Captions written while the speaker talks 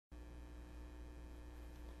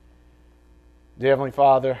Dear Heavenly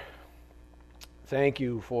Father, thank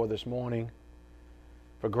you for this morning,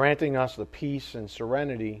 for granting us the peace and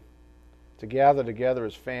serenity to gather together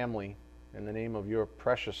as family in the name of your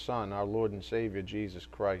precious Son, our Lord and Savior, Jesus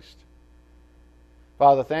Christ.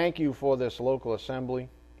 Father, thank you for this local assembly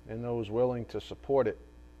and those willing to support it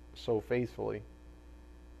so faithfully.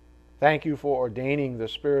 Thank you for ordaining the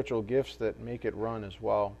spiritual gifts that make it run as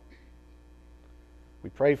well. We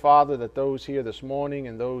pray, Father, that those here this morning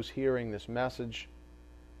and those hearing this message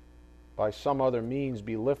by some other means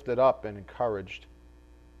be lifted up and encouraged.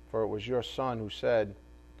 For it was your Son who said,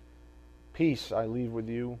 "Peace I leave with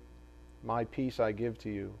you, my peace I give to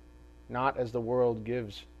you. Not as the world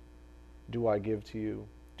gives do I give to you.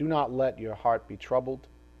 Do not let your heart be troubled,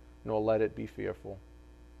 nor let it be fearful."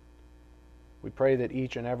 We pray that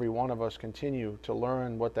each and every one of us continue to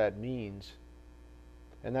learn what that means,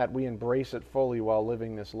 and that we embrace it fully while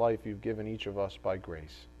living this life you've given each of us by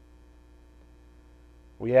grace.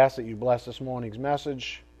 We ask that you bless this morning's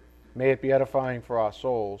message. May it be edifying for our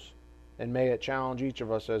souls, and may it challenge each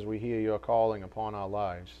of us as we hear your calling upon our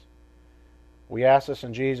lives. We ask this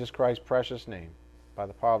in Jesus Christ's precious name. By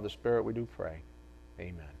the power of the Spirit we do pray.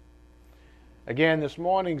 Amen. Again, this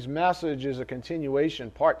morning's message is a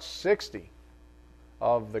continuation, part 60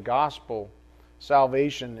 of the gospel,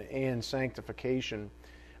 salvation and sanctification.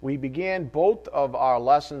 We began both of our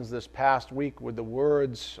lessons this past week with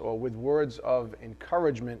words of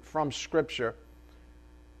encouragement from Scripture.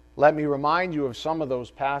 Let me remind you of some of those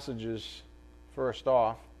passages first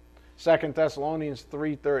off. 2 Thessalonians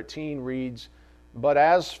 3:13 reads, "But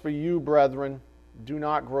as for you, brethren, do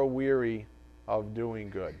not grow weary of doing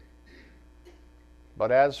good."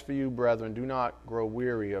 But as for you, brethren, do not grow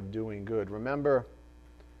weary of doing good. Remember,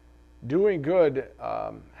 doing good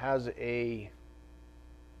has a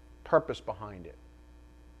purpose behind it.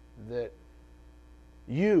 That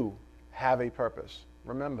you have a purpose.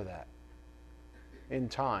 Remember that. In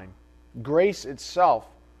time. Grace itself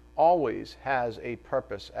always has a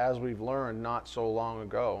purpose, as we've learned not so long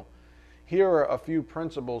ago. Here are a few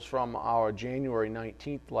principles from our January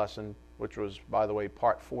 19th lesson, which was, by the way,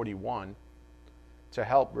 part 41, to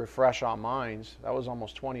help refresh our minds. That was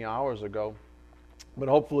almost 20 hours ago. But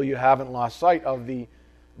hopefully you haven't lost sight of the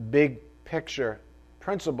big picture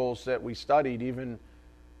principles that we studied even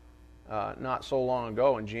not so long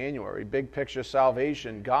ago in January. Big picture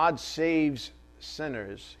salvation. God saves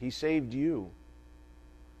sinners. He saved you.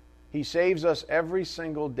 He saves us every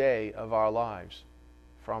single day of our lives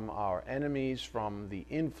from our enemies, from the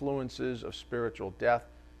influences of spiritual death,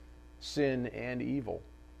 sin, and evil.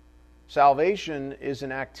 Salvation is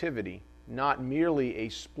an activity, not merely a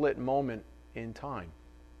split moment in time.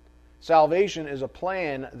 Salvation is a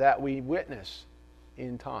plan that we witness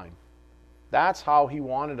in time. That's how he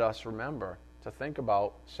wanted us, remember, to think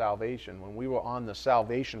about salvation. When we were on the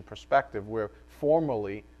salvation perspective, we're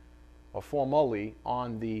formally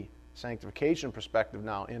on the sanctification perspective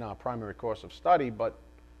now in our primary course of study, but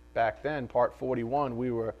back then, part 41, we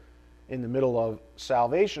were in the middle of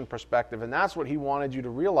salvation perspective, and that's what he wanted you to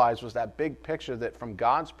realize was that big picture that from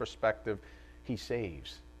God's perspective, he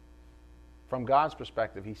saves. From God's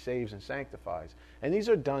perspective, he saves and sanctifies. And these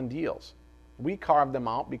are done deals. We carve them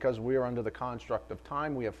out because we are under the construct of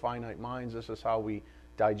time. We have finite minds. This is how we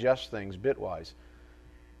digest things bitwise.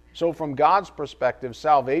 So from God's perspective,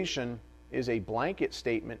 salvation is a blanket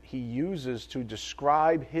statement he uses to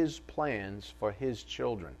describe his plans for his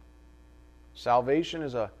children. Salvation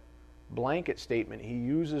is a blanket statement he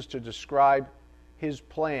uses to describe his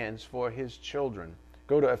plans for his children.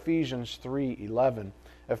 Go to Ephesians 3:11.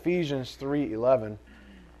 Ephesians 3:11.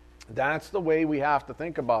 That's the way we have to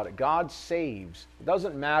think about it. God saves. It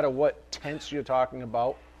doesn't matter what tense you're talking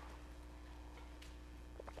about.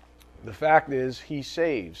 The fact is, he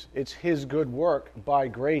saves. It's his good work by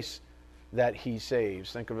grace that he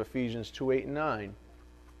saves. Think of Ephesians 2:8 and 9.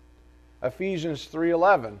 Ephesians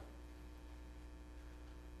 3:11.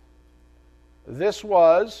 This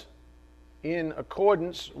was in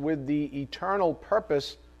accordance with the eternal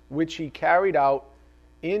purpose which he carried out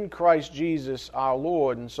in Christ Jesus our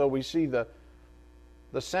Lord. And so we see the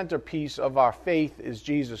centerpiece of our faith is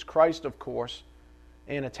Jesus Christ, of course,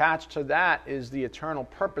 and attached to that is the eternal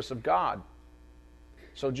purpose of God.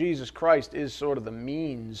 So Jesus Christ is sort of the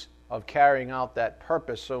means of carrying out that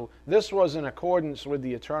purpose. So this was in accordance with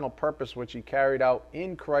the eternal purpose which he carried out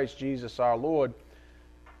in Christ Jesus our Lord.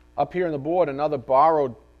 Up here on the board, another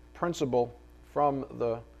borrowed principle from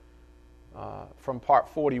part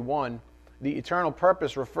 41. The eternal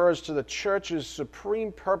purpose refers to the church's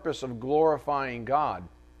supreme purpose of glorifying God.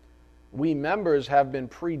 We members have been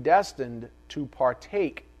predestined to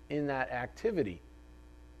partake in that activity.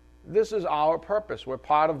 This is our purpose. We're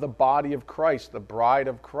part of the body of Christ, the bride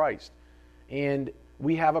of Christ. And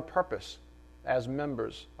we have a purpose as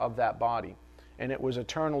members of that body. And it was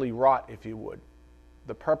eternally wrought, if you would.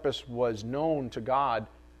 The purpose was known to God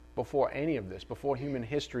before any of this, before human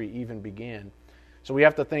history even began. So we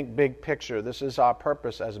have to think big picture. This is our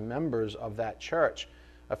purpose as members of that church.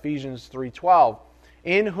 Ephesians 3:12,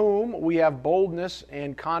 in whom we have boldness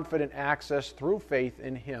and confident access through faith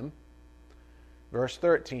in him. Verse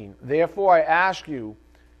 13, therefore I ask you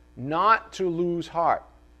not to lose heart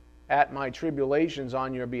at my tribulations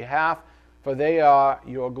on your behalf, for they are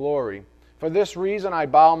your glory. For this reason I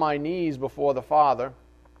bow my knees before the Father,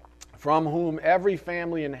 from whom every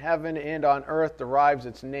family in heaven and on earth derives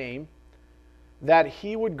its name, that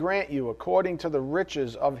he would grant you, according to the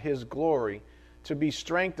riches of his glory, to be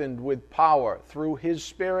strengthened with power through his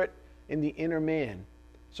Spirit in the inner man,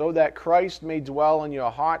 so that Christ may dwell in your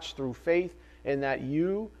hearts through faith, and that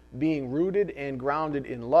you, being rooted and grounded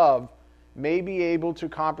in love, may be able to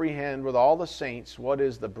comprehend with all the saints what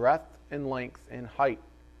is the breadth and length and height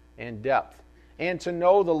and depth, and to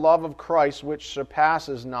know the love of Christ which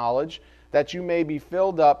surpasses knowledge, that you may be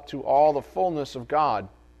filled up to all the fullness of God.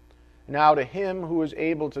 Now to him who is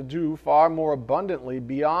able to do far more abundantly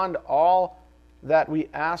beyond all that we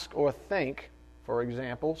ask or think, for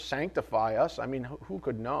example, sanctify us. I mean, who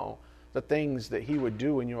could know the things that he would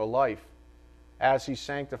do in your life as he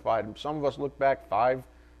sanctified them? Some of us look back 10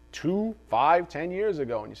 years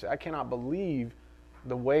ago, and you say, I cannot believe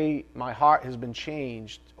the way my heart has been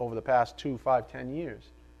changed over the past 2, 5, 10 years.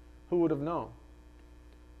 Who would have known?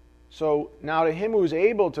 So now to him who is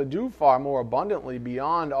able to do far more abundantly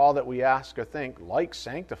beyond all that we ask or think, like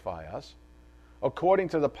sanctify us, according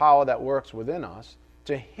to the power that works within us,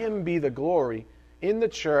 to him be the glory in the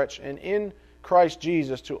church and in Christ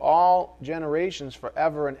Jesus to all generations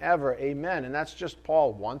forever and ever. Amen. And that's just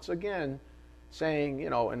Paul once again saying,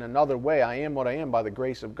 in another way, I am what I am by the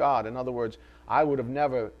grace of God. In other words, I would have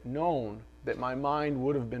never known that my mind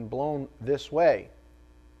would have been blown this way.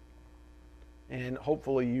 And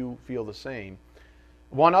hopefully you feel the same.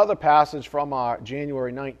 One other passage from our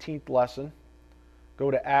January 19th lesson. Go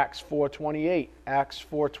to Acts 4:28. Acts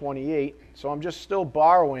 4:28. So I'm just still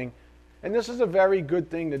borrowing. And this is a very good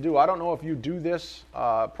thing to do. I don't know if you do this.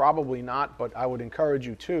 Probably not, but I would encourage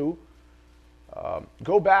you to.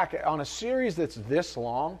 Go back on a series that's this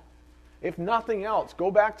long. If nothing else, go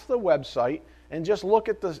back to the website and just look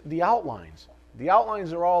at the outlines. The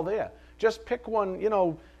outlines are all there. Just pick one,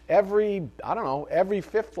 every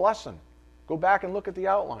fifth lesson. Go back and look at the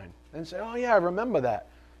outline and say, oh yeah, I remember that.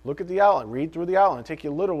 Look at the outline. Read through the outline. It'll take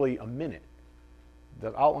you literally a minute.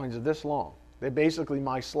 The outlines are this long. They're basically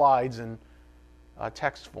my slides in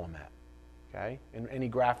text format, okay, and any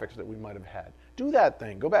graphics that we might have had. Do that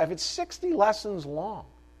thing. Go back. If it's 60 lessons long,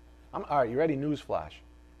 all right, you ready? Newsflash.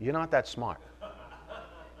 You're not that smart.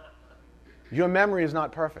 Your memory is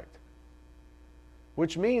not perfect.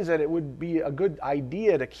 Which means that it would be a good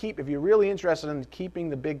idea to keep, if you're really interested in keeping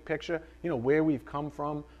the big picture, where we've come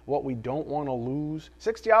from, what we don't want to lose.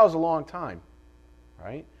 60 hours is a long time,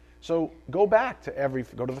 right? So go back to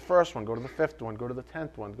go to the first one, go to the fifth one, go to the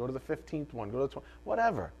 10th one, go to the 15th one, go to the 20th,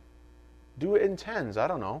 whatever. Do it in 10s, I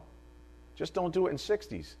don't know. Just don't do it in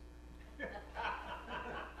 60s.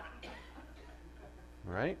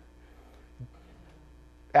 Right?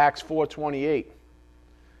 Acts 4:28.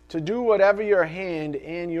 To do whatever your hand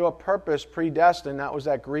and your purpose predestined, that was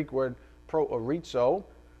that Greek word proorizo,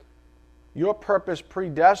 your purpose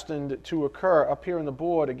predestined to occur. Up here on the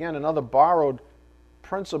board, again, another borrowed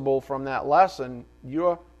principle from that lesson.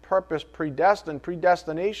 Your purpose predestined.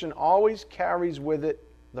 Predestination always carries with it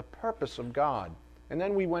the purpose of God. And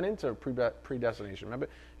then we went into predestination. Remember,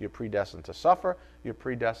 you're predestined to suffer, you're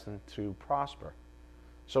predestined to prosper.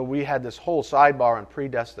 So we had this whole sidebar on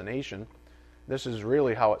predestination. This is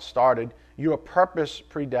really how it started. Your purpose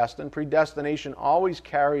predestined. Predestination always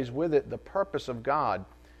carries with it the purpose of God.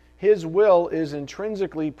 His will is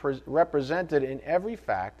intrinsically represented in every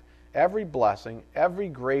fact, every blessing, every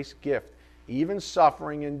grace gift, even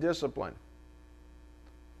suffering and discipline.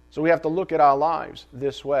 So we have to look at our lives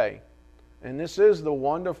this way. And this is the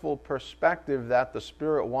wonderful perspective that the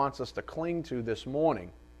Spirit wants us to cling to this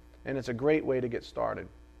morning. And it's a great way to get started.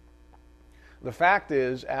 The fact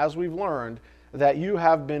is, as we've learned, that you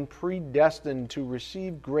have been predestined to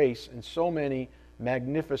receive grace in so many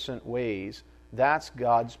magnificent ways. That's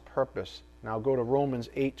God's purpose. Now go to Romans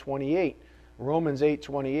 8:28. Romans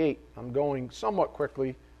 8:28. I'm going somewhat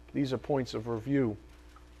quickly. These are points of review.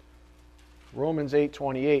 Romans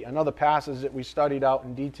 8:28, another passage that we studied out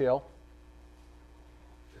in detail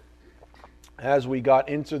as we got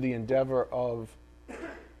into the endeavor of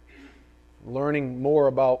learning more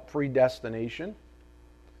about predestination.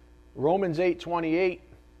 Romans 8:28,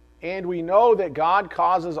 and we know that God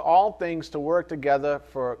causes all things to work together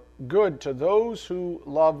for good to those who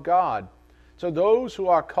love God, to those who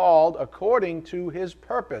are called according to His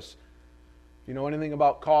purpose. If you know anything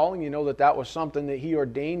about calling, you know that that was something that He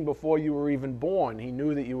ordained before you were even born. He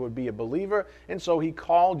knew that you would be a believer, and so He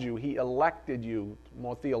called you. He elected you,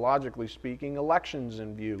 more theologically speaking, elections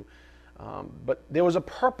in view. But there was a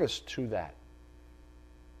purpose to that.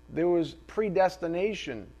 There was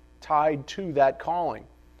predestination tied to that calling.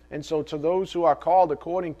 And so to those who are called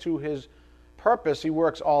according to His purpose, He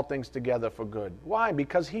works all things together for good. Why?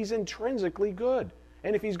 Because He's intrinsically good.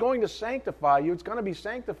 And if He's going to sanctify you, it's going to be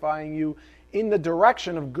sanctifying you in the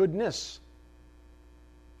direction of goodness.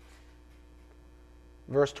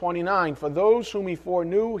 Verse 29, for those whom He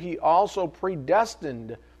foreknew, He also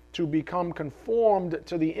predestined to become conformed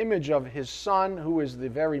to the image of His Son, who is the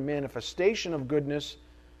very manifestation of goodness.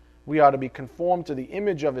 We are to be conformed to the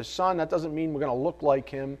image of His Son. That doesn't mean we're going to look like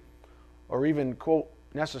Him or even, quote,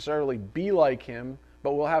 necessarily be like Him,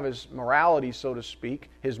 but we'll have His morality, so to speak,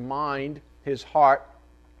 His mind, His heart,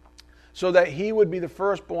 so that He would be the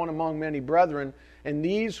firstborn among many brethren. And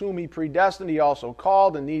these whom He predestined, He also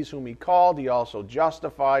called, and these whom He called, He also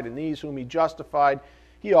justified, and these whom He justified,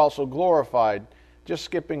 He also glorified. Just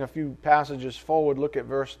skipping a few passages forward, look at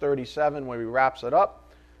verse 37 where He wraps it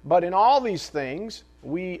up. But in all these things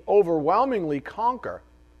we overwhelmingly conquer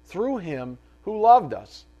through Him who loved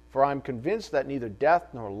us. For I am convinced that neither death,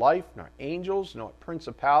 nor life, nor angels, nor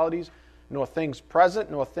principalities, nor things present,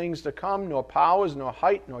 nor things to come, nor powers, nor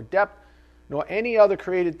height, nor depth, nor any other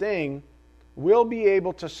created thing will be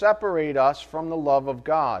able to separate us from the love of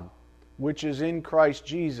God, which is in Christ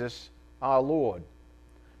Jesus our Lord.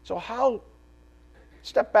 So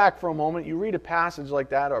step back for a moment, you read a passage like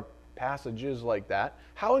that, or passages like that,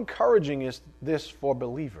 how encouraging is this for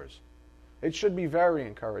believers? It should be very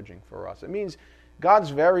encouraging for us. It means God's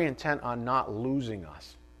very intent on not losing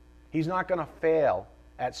us. He's not going to fail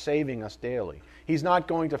at saving us daily. He's not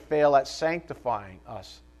going to fail at sanctifying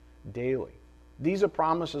us daily. These are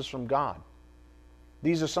promises from God.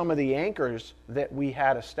 These are some of the anchors that we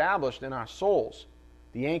had established in our souls,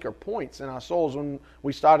 the anchor points in our souls when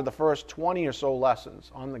we started the first 20 or so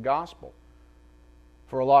lessons on the gospel.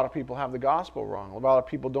 For a lot of people have the gospel wrong. A lot of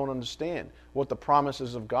people don't understand what the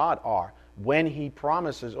promises of God are. When He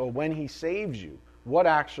promises or when He saves you, what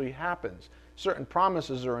actually happens. Certain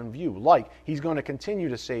promises are in view, like He's going to continue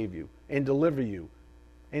to save you and deliver you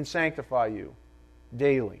and sanctify you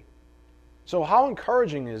daily. So how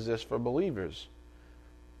encouraging is this for believers?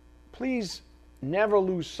 Please never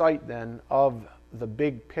lose sight then of the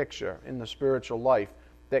big picture in the spiritual life,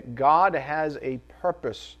 that God has a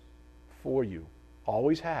purpose for you.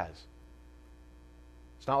 Always has.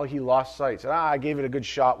 It's not like He lost sight. Said, I gave it a good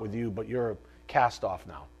shot with you, but you're cast off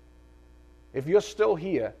now. If you're still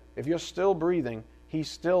here, if you're still breathing, He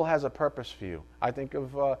still has a purpose for you. I think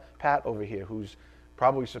of Pat over here, who's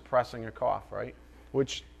probably suppressing a cough, right?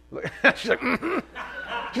 Which, she's like,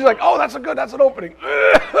 she's like, oh, that's an opening.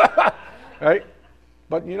 Right?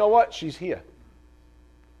 But you know what? She's here.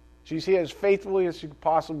 She's here as faithfully as she could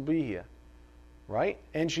possibly be here. Right?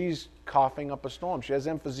 And she's coughing up a storm. She has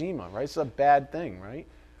emphysema, right? It's a bad thing, right?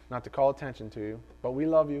 Not to call attention to you, but we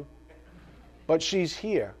love you. But she's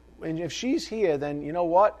here. And if she's here, then you know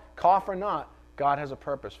what? Cough or not, God has a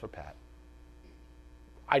purpose for Pat.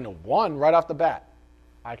 I know one right off the bat.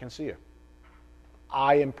 I can see her.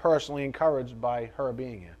 I am personally encouraged by her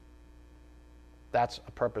being here. That's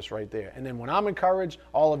a purpose right there. And then when I'm encouraged,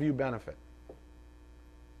 all of you benefit.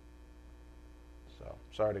 So,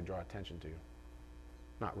 sorry to draw attention to you.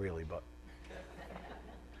 Not really, but.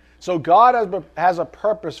 So God has a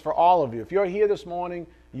purpose for all of you. If you're here this morning,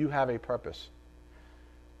 you have a purpose.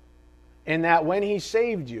 And that when He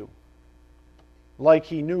saved you, like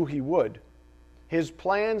He knew He would, His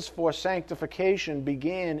plans for sanctification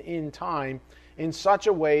began in time in such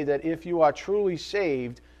a way that if you are truly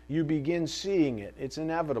saved, you begin seeing it. It's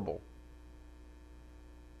inevitable.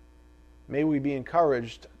 May we be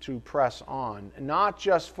encouraged to press on, not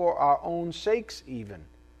just for our own sakes even,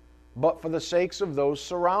 but for the sakes of those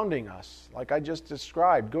surrounding us, like I just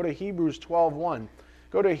described. Go to Hebrews 12:1.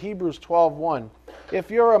 Go to Hebrews 12:1. If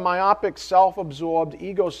you're a myopic, self-absorbed,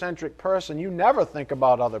 egocentric person, you never think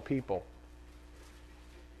about other people.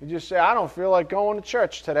 You just say, I don't feel like going to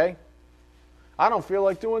church today. I don't feel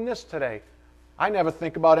like doing this today. I never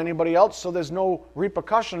think about anybody else, so there's no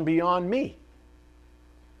repercussion beyond me.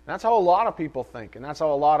 That's how a lot of people think, and that's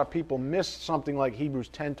how a lot of people miss something like Hebrews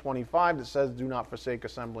 10:25 that says, do not forsake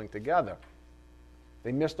assembling together.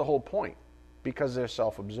 They miss the whole point because they're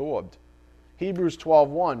self-absorbed. Hebrews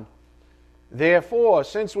 12:1. Therefore,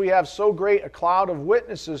 since we have so great a cloud of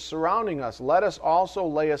witnesses surrounding us, let us also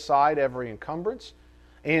lay aside every encumbrance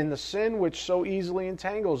and the sin which so easily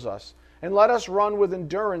entangles us, and let us run with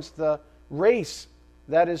endurance the race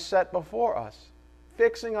that is set before us,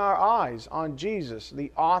 fixing our eyes on Jesus,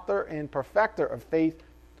 the author and perfecter of faith,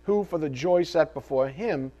 who for the joy set before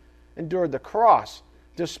him endured the cross,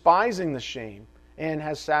 despising the shame, and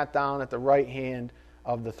has sat down at the right hand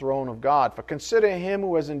of the throne of God. For consider him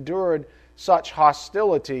who has endured such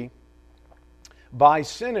hostility by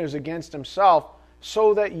sinners against himself,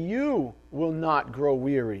 so that you will not grow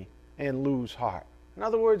weary and lose heart. In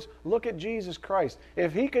other words, look at Jesus Christ.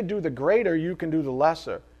 If he could do the greater, you can do the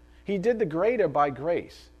lesser. He did the greater by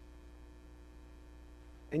grace.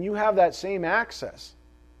 And you have that same access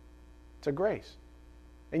to grace.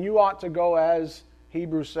 And you ought to go, as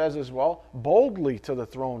Hebrews says as well, boldly to the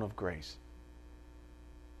throne of grace.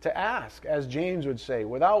 To ask, as James would say,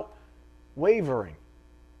 without wavering,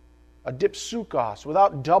 a dipsukos,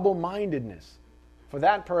 without double-mindedness. For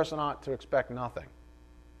that person ought to expect nothing.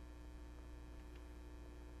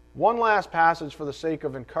 One last passage for the sake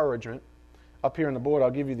of encouragement. Up here on the board, I'll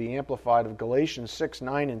give you the Amplified of Galatians 6,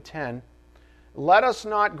 9, and 10. Let us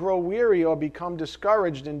not grow weary or become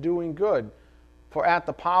discouraged in doing good, for at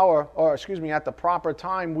the proper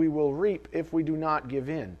time we will reap if we do not give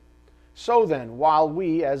in. So then, while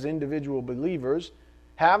we, as individual believers,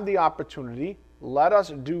 have the opportunity, let us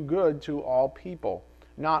do good to all people,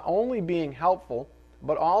 not only being helpful,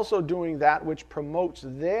 but also doing that which promotes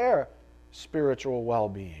their spiritual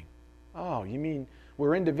well-being. Oh, you mean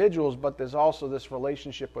we're individuals, but there's also this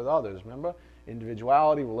relationship with others. Remember?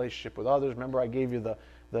 Individuality, relationship with others. Remember I gave you the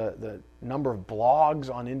number of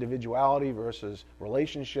blogs on individuality versus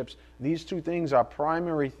relationships. These two things are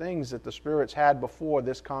primary things that the Spirit's had before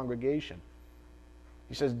this congregation.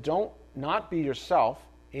 He says, don't not be yourself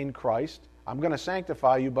in Christ. I'm going to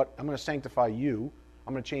sanctify you, but I'm going to sanctify you.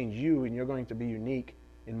 I'm going to change you, and you're going to be unique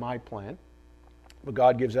in my plan. But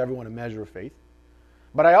God gives everyone a measure of faith.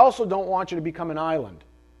 But I also don't want you to become an island.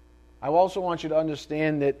 I also want you to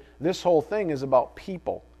understand that this whole thing is about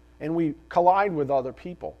people. And we collide with other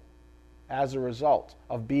people as a result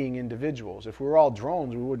of being individuals. If we were all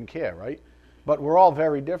drones, we wouldn't care, right? But we're all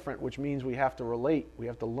very different, which means we have to relate. We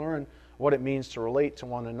have to learn what it means to relate to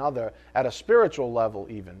one another at a spiritual level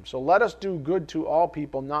even. So let us do good to all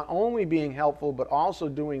people, not only being helpful, but also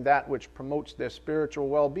doing that which promotes their spiritual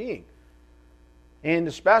well-being. And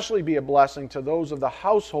especially be a blessing to those of the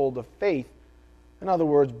household of faith, in other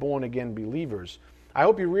words, born-again believers. I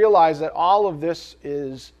hope you realize that all of this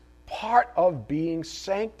is part of being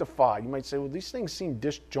sanctified. You might say, well, these things seem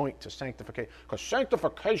disjoint to sanctification, because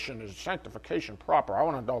sanctification is sanctification proper. I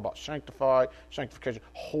want to know about sanctification,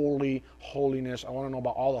 holiness. I want to know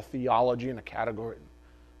about all the theology and the category.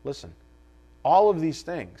 Listen, all of these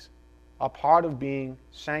things are part of being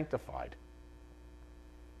sanctified.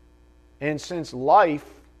 And since life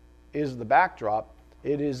is the backdrop,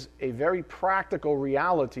 it is a very practical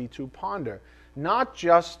reality to ponder. Not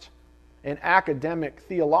just an academic,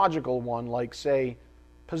 theological one like, say,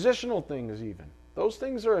 positional things even. Those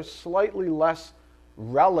things are slightly less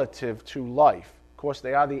relative to life. Of course,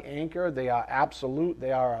 they are the anchor, they are absolute,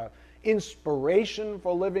 they are an inspiration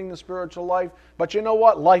for living the spiritual life. But you know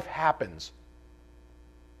what? Life happens.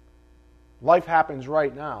 Life happens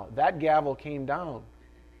right now. That gavel came down.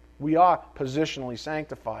 We are positionally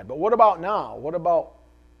sanctified. But what about now? What about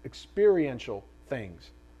experiential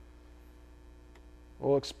things?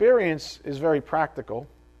 Well, experience is very practical.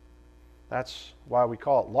 That's why we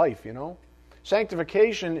call it life, you know.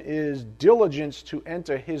 Sanctification is diligence to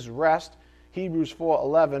enter his rest. Hebrews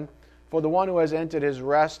 4:11. For the one who has entered his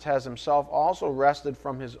rest has himself also rested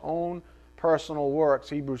from his own personal works.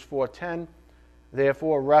 Hebrews 4:10.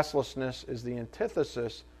 Therefore, restlessness is the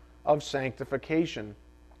antithesis of sanctification.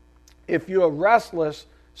 If you're restless,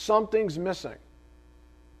 something's missing.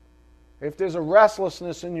 If there's a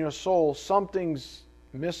restlessness in your soul, something's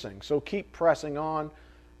missing. So keep pressing on,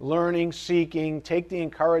 learning, seeking. Take the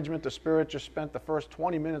encouragement the Spirit just spent the first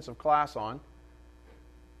 20 minutes of class on.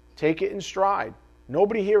 Take it in stride.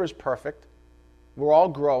 Nobody here is perfect. We're all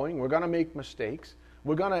growing. We're going to make mistakes.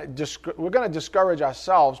 We're going to discourage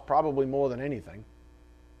ourselves probably more than anything.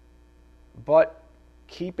 But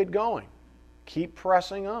keep it going. Keep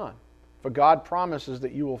pressing on. For God promises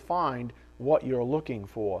that you will find what you're looking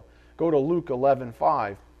for. Go to Luke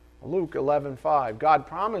 11:5. Luke 11:5. God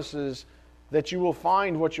promises that you will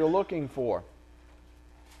find what you're looking for.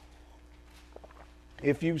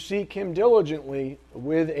 If you seek Him diligently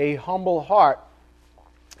with a humble heart,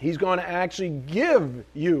 He's going to actually give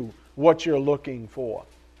you what you're looking for.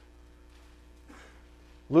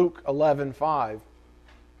 Luke 11:5.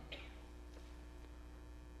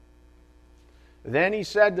 Then he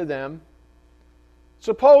said to them,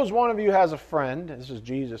 suppose one of you has a friend, this is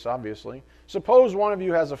Jesus obviously, suppose one of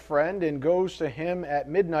you has a friend and goes to him at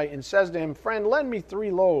midnight and says to him, friend, lend me 3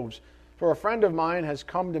 loaves, for a friend of mine has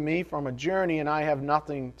come to me from a journey and I have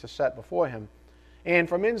nothing to set before him. And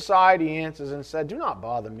from inside he answers and said, do not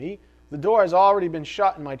bother me. The door has already been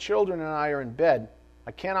shut and my children and I are in bed.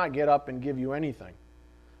 I cannot get up and give you anything.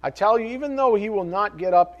 I tell you, even though he will not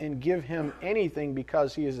get up and give him anything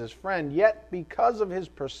because he is his friend, yet because of his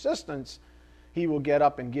persistence, he will get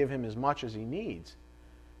up and give him as much as he needs.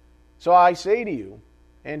 So I say to you,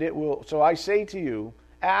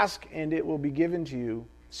 ask and it will be given to you,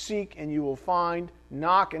 seek and you will find,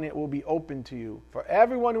 knock and it will be opened to you. For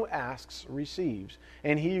everyone who asks receives,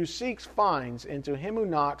 and he who seeks finds, and to him who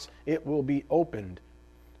knocks it will be opened.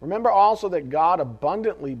 Remember also that God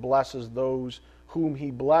abundantly blesses those whom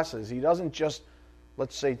he blesses. He doesn't just,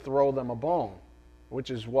 let's say, throw them a bone, which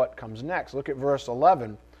is what comes next. Look at verse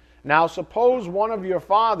 11. Now suppose one of you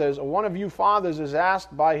fathers is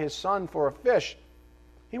asked by his son for a fish.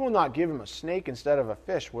 He will not give him a snake instead of a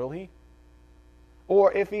fish, will he?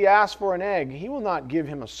 Or if he asks for an egg, he will not give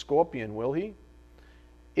him a scorpion, will he?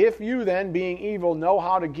 If you then, being evil, know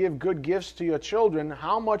how to give good gifts to your children,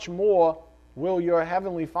 how much more will your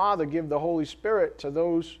heavenly Father give the Holy Spirit to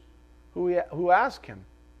those who ask him?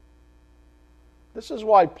 This is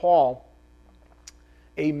why Paul,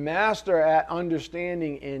 a master at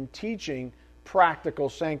understanding and teaching practical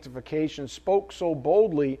sanctification, spoke so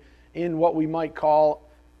boldly in what we might call,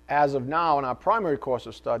 as of now, in our primary course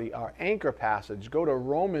of study, our anchor passage. Go to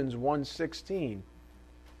Romans 1:16.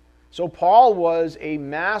 So Paul was a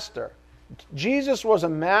master. Jesus was a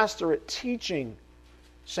master at teaching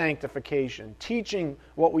sanctification, teaching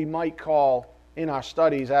what we might call in our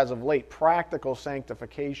studies as of late, practical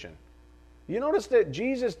sanctification. You notice that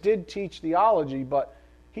Jesus did teach theology, but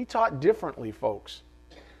he taught differently, folks.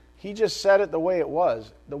 He just said it the way it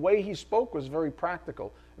was. The way he spoke was very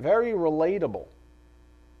practical, very relatable.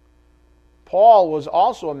 Paul was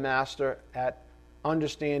also a master at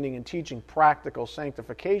understanding and teaching practical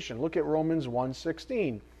sanctification. Look at Romans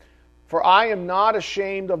 1:16. For I am not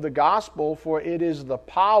ashamed of the gospel, for it is the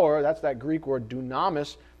power, that's that Greek word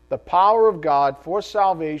dunamis, the power of God for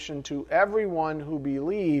salvation to everyone who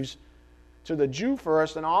believes, to the Jew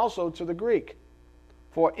first and also to the Greek.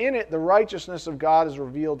 For in it the righteousness of God is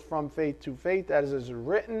revealed from faith to faith, as is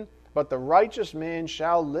written, but the righteous man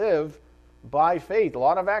shall live by faith. A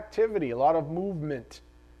lot of activity, a lot of movement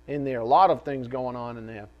in there, a lot of things going on in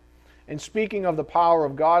there. And speaking of the power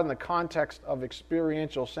of God in the context of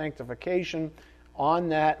experiential sanctification, on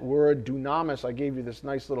that word dunamis, I gave you this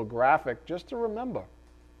nice little graphic just to remember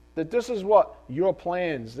that this is what your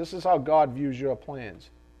plans, this is how God views your plans.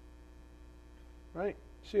 Right?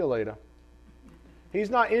 See you later. He's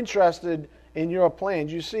not interested in your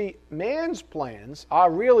plans. You see, man's plans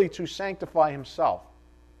are really to sanctify himself.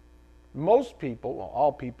 Most people, well,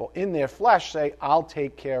 all people, in their flesh say, I'll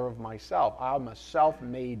take care of myself. I'm a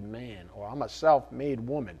self-made man, or I'm a self-made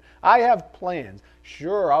woman. I have plans.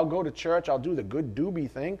 Sure, I'll go to church. I'll do the good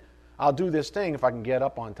doobie thing. I'll do this thing if I can get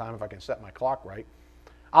up on time, if I can set my clock right.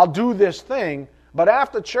 I'll do this thing, but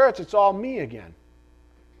after church, it's all me again.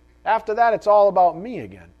 After that, it's all about me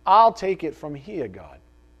again. I'll take it from here, God.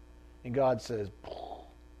 And God says,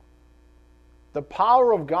 the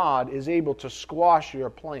power of God is able to squash your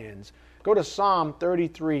plans. Go to Psalm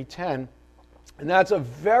 33:10, and that's a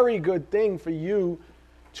very good thing for you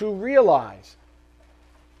to realize.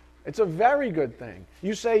 It's a very good thing.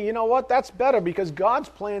 You say, you know what, that's better because God's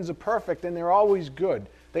plans are perfect and they're always good.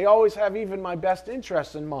 They always have even my best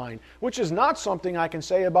interests in mind, which is not something I can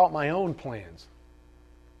say about my own plans.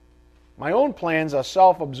 My own plans are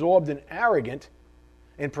self-absorbed and arrogant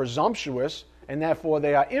and presumptuous, and therefore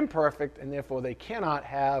they are imperfect, and therefore they cannot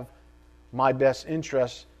have my best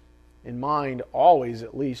interests in mind, always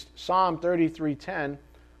at least. Psalm 33:10,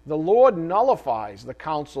 the Lord nullifies the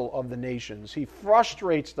counsel of the nations. He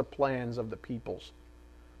frustrates the plans of the peoples.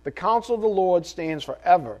 The counsel of the Lord stands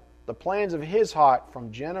forever, the plans of his heart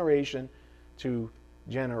from generation to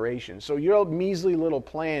generation. So your measly little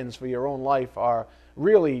plans for your own life are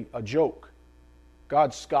really a joke.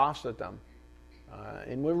 God scoffs at them.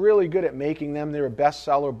 And we're really good at making them. There are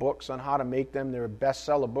bestseller books on how to make them. There are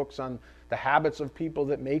bestseller books on the habits of people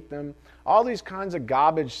that make them. All these kinds of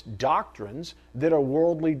garbage doctrines that are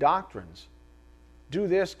worldly doctrines. Do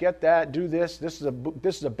this, get that, do this. This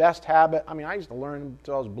is a best habit. I mean, I used to learn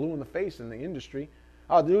until I was blue in the face in the industry.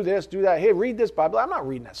 I'll do this, do that. Hey, read this Bible. I'm not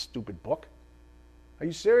reading that stupid book. Are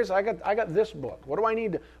you serious? I got this book. What do I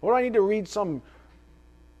need to read some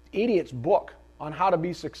idiot's book on how to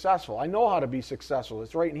be successful. I know how to be successful.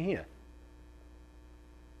 It's right in here.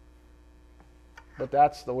 But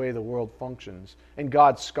that's the way the world functions. And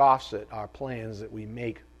God scoffs at our plans that we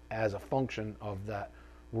make as a function of that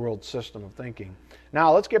world system of thinking.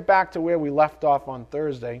 Now, let's get back to where we left off on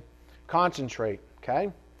Thursday. Concentrate,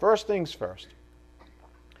 okay? First things first.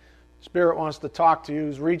 Spirit wants to talk to you.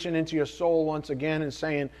 He's reaching into your soul once again and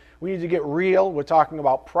saying, we need to get real. We're talking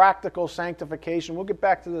about practical sanctification. We'll get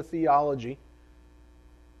back to the theology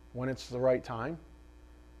when it's the right time.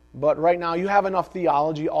 But right now, you have enough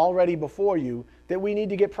theology already before you that we need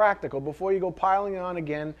to get practical before you go piling on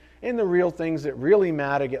again in the real things that really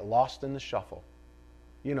matter, get lost in the shuffle.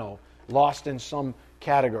 You know, lost in some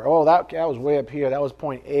category. Oh, that was way up here. That was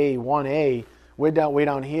point A, 1A. Way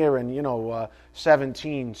down here in,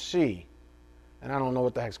 17C. And I don't know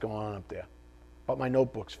what the heck's going on up there. But my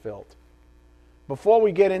notebook's filled. Before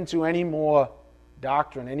we get into any more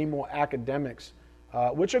doctrine, any more academics,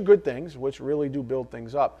 which are good things, which really do build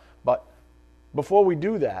things up. But before we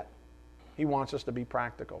do that, he wants us to be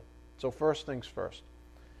practical. So first things first.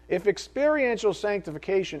 If experiential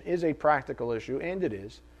sanctification is a practical issue, and it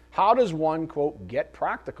is, how does one, quote, get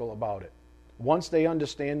practical about it once they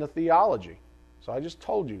understand the theology? So I just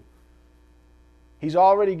told you. He's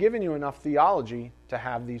already given you enough theology to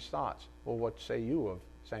have these thoughts. Well, what say you of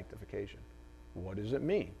sanctification? What does it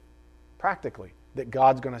mean? Practically, that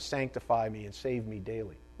God's going to sanctify me and save me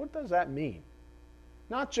daily. What does that mean?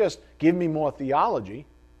 Not just give me more theology.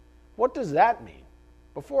 What does that mean?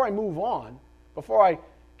 Before I move on, before I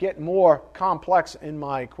get more complex in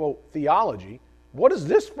my, quote, theology, what does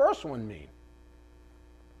this first one mean?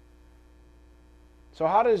 So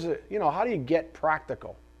how do you get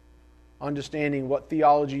practical? Understanding what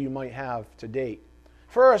theology you might have to date.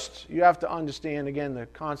 First, you have to understand, again, the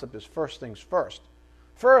concept is first things first.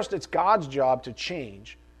 First, it's God's job to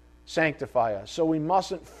change, sanctify us. So we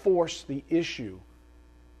mustn't force the issue.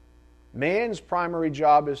 Man's primary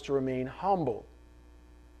job is to remain humble,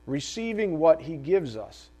 receiving what he gives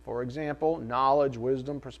us. For example, knowledge,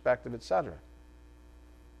 wisdom, perspective, etc.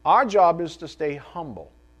 Our job is to stay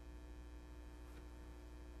humble.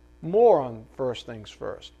 More on first things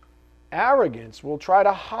first. Arrogance will try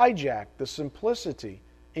to hijack the simplicity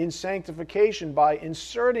in sanctification by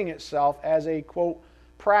inserting itself as a, quote,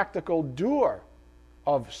 practical doer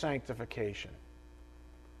of sanctification.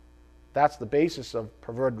 That's the basis of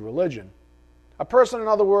perverted religion. A person, in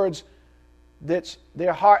other words, that's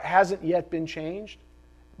their heart hasn't yet been changed,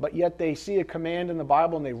 but yet they see a command in the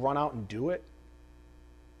Bible and they run out and do it.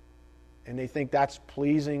 And they think that's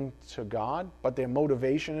pleasing to God, but their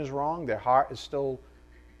motivation is wrong. Their heart is still,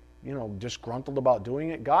 disgruntled about doing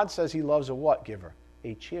it. God says he loves a what giver?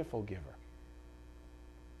 A cheerful giver.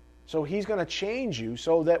 So he's going to change you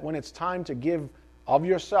so that when it's time to give of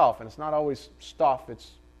yourself, and it's not always stuff,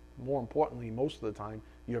 it's more importantly, most of the time,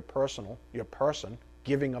 your person,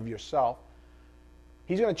 giving of yourself.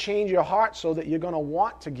 He's going to change your heart so that you're going to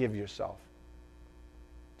want to give yourself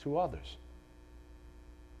to others.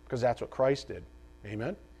 Because that's what Christ did.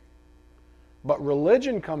 Amen? But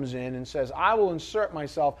religion comes in and says, I will insert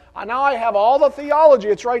myself. Now I have all the theology.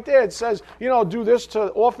 It's right there. It says, do this to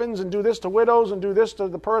orphans and do this to widows and do this to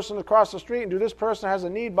the person across the street and do this person has a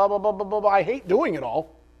need, blah, blah, blah, blah, blah, blah. I hate doing it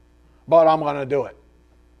all, but I'm going to do it.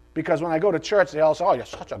 Because when I go to church, they all say, oh, you're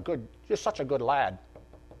such a good lad.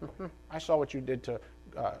 I saw what you did to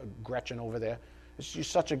Gretchen over there. You're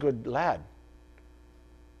such a good lad.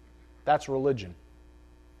 That's religion.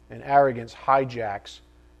 And arrogance hijacks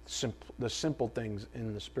the simple things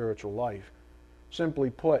in the spiritual life. Simply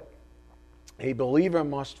put, a believer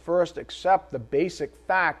must first accept the basic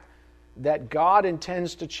fact that God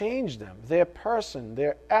intends to change them, their person,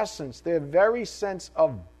 their essence, their very sense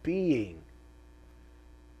of being.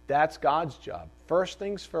 That's God's job. First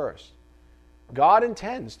things first. God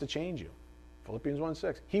intends to change you. Philippians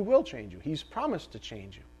 1:6. He will change you. He's promised to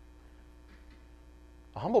change you.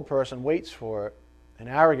 A humble person waits for it. An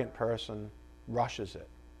arrogant person rushes it.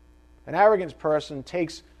 An arrogant person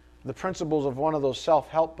takes the principles of one of those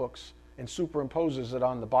self-help books and superimposes it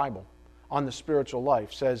on the Bible, on the spiritual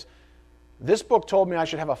life. Says, this book told me I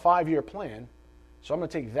should have a 5-year plan, so I'm going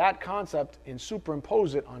to take that concept and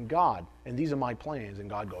superimpose it on God, and these are my plans. And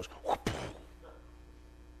God goes, whoop.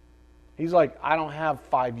 He's like, I don't have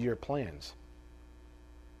 5-year plans.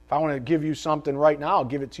 If I want to give you something right now, I'll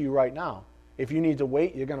give it to you right now. If you need to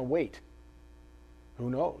wait, you're going to wait. Who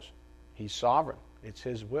knows? He's sovereign. It's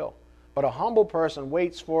his will. But a humble person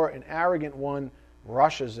waits for it, an arrogant one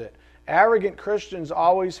rushes it. Arrogant Christians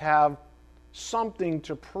always have something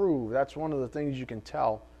to prove. That's one of the things you can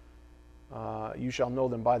tell You shall know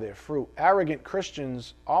them by their fruit. Arrogant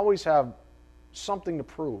Christians always have something to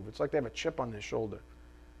prove. It's like they have a chip on their shoulder,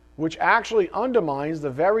 which actually undermines the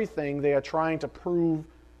very thing they are trying to prove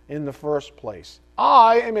in the first place.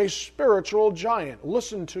 I am a spiritual giant.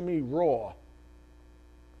 Listen to me roar.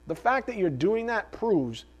 The fact that you're doing that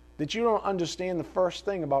proves that you don't understand the first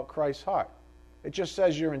thing about Christ's heart. It just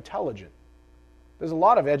says you're intelligent. There's a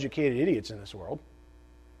lot of educated idiots in this world.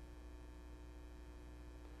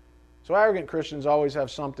 So arrogant Christians always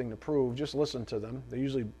have something to prove. Just listen to them. They're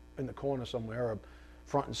usually in the corner somewhere or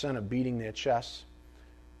front and center beating their chests.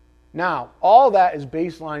 Now, all that is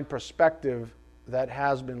baseline perspective that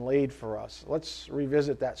has been laid for us. Let's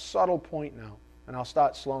revisit that subtle point now, and I'll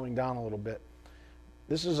start slowing down a little bit.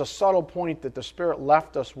 This is a subtle point that the Spirit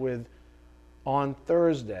left us with on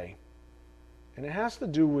Thursday, and it has to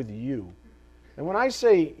do with you. And when I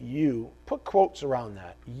say you, put quotes around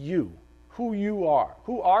that. You. Who you are.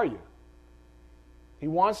 Who are you? He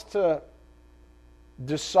wants to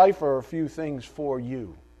decipher a few things for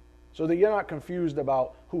you so that you're not confused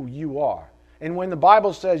about who you are. And when the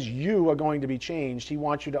Bible says you are going to be changed, He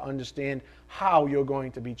wants you to understand how you're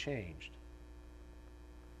going to be changed.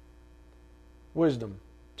 Wisdom.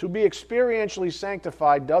 To be experientially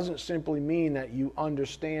sanctified doesn't simply mean that you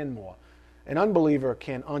understand more. An unbeliever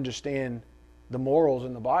can understand the morals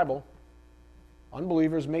in the Bible.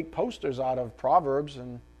 Unbelievers make posters out of Proverbs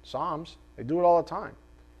and Psalms. They do it all the time.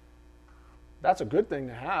 That's a good thing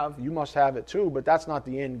to have. You must have it too, but that's not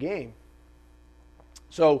the end game.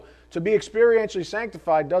 So, to be experientially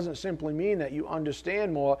sanctified doesn't simply mean that you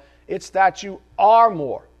understand more. It's that you are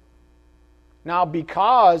more. Now,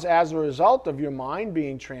 because as a result of your mind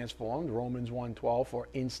being transformed, Romans 1:12, for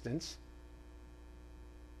instance,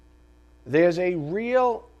 there's a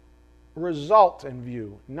real result in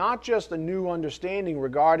view, not just a new understanding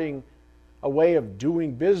regarding a way of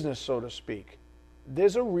doing business, so to speak.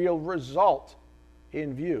 There's a real result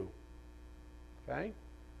in view. Okay?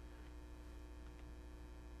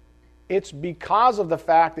 It's because of the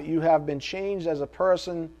fact that you have been changed as a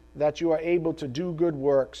person that you are able to do good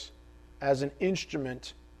works as an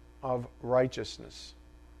instrument of righteousness.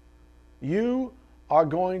 You are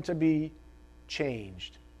going to be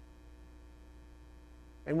changed.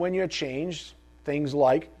 And when you're changed, things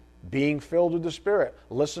like being filled with the Spirit,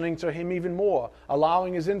 listening to Him even more,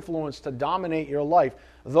 allowing His influence to dominate your life,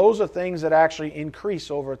 those are things that actually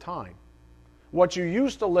increase over time. What you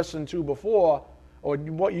used to listen to before, or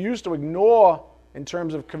what you used to ignore in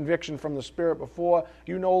terms of conviction from the Spirit before,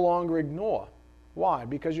 you no longer ignore. Why?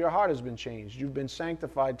 Because your heart has been changed. You've been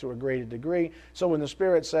sanctified to a greater degree. So when the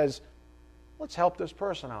Spirit says, let's help this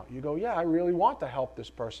person out, you go, yeah, I really want to help this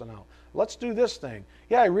person out. Let's do this thing.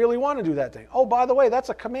 Yeah, I really want to do that thing. Oh, by the way, that's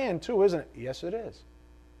a command too, isn't it? Yes, it is.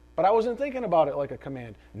 But I wasn't thinking about it like a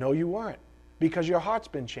command. No, you weren't, because your heart's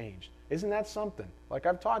been changed. Isn't that something? Like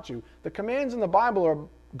I've taught you, the commands in the Bible are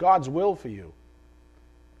God's will for you.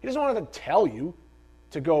 He doesn't want to tell you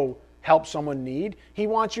to go help someone need. He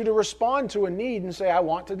wants you to respond to a need and say, I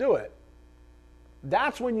want to do it.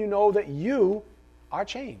 That's when you know that you are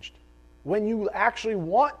changed. When you actually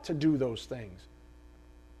want to do those things.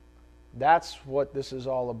 That's what this is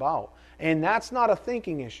all about. And that's not a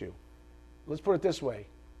thinking issue. Let's put it this way.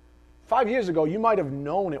 5 years ago, you might have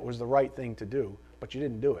known it was the right thing to do, but you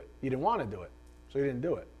didn't do it. You didn't want to do it, so you didn't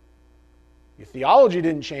do it. Your theology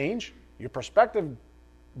didn't change. Your perspective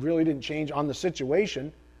really didn't change on the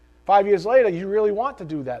situation. 5 years later, you really want to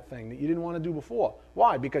do that thing that you didn't want to do before.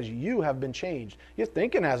 Why? Because you have been changed. Your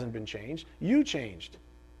thinking hasn't been changed. You changed.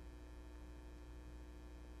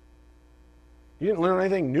 You didn't learn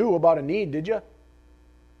anything new about a need, did you?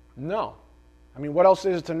 No. I mean, what else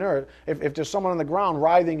is to learn? If there's someone on the ground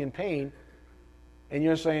writhing in pain, and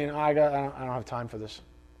you're saying, I don't have time for this.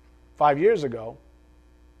 5 years ago,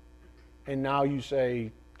 and now you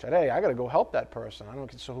say, today, I got to go help that person.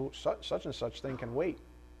 Such and such thing can wait.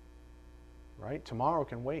 Right? Tomorrow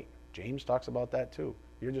can wait. James talks about that too.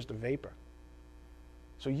 You're just a vapor.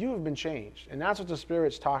 So you have been changed. And that's what the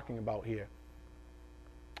Spirit's talking about here.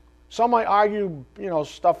 Some might argue,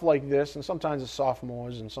 stuff like this, and sometimes it's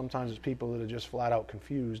sophomores, and sometimes it's people that are just flat out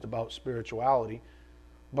confused about spirituality.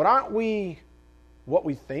 But aren't we what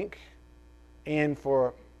we think? And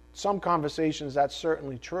for some conversations, that's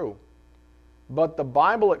certainly true. But the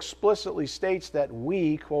Bible explicitly states that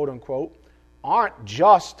we, quote unquote, aren't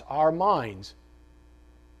just our minds.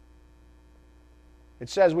 It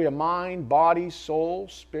says we are mind, body, soul,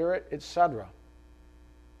 spirit, etc.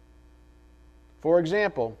 For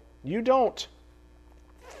example, you don't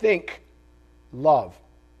think love.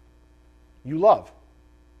 You love.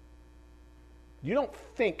 You don't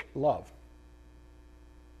think love.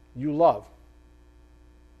 you love.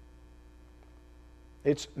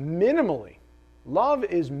 It's minimally. Love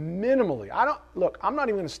is minimally. I'm not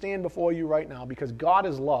even going to stand before you right now because God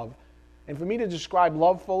is love. And for me to describe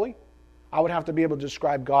love fully, I would have to be able to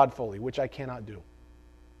describe God fully, which I cannot do.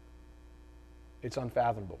 It's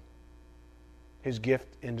unfathomable. His gift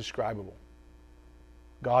indescribable.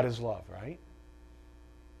 God is love, right?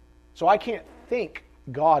 So I can't think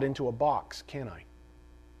God into a box, can I?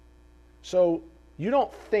 So you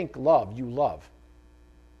don't think love, you love.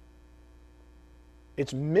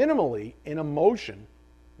 It's minimally an emotion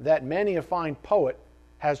that many a fine poet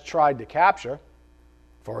has tried to capture.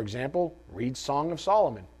 For example, read Song of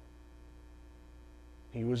Solomon.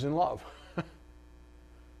 He was in love.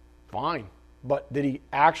 Fine. But did he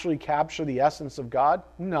actually capture the essence of God?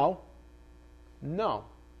 No. No.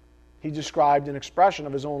 He described an expression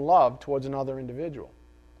of his own love towards another individual.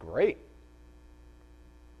 Great.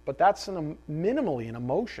 But that's minimally an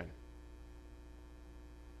emotion.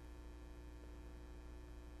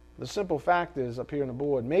 The simple fact is, up here on the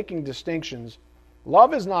board, making distinctions.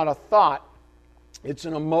 Love is not a thought, it's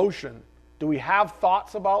an emotion. Do we have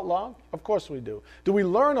thoughts about love? Of course we do. Do we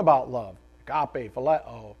learn about love? Agape,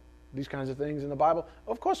 phileo, these kinds of things in the Bible?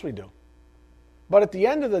 Of course we do. But at the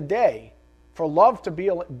end of the day, for love to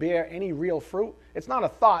bear any real fruit, it's not a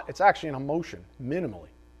thought, it's actually an emotion, minimally.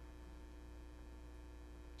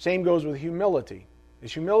 Same goes with humility.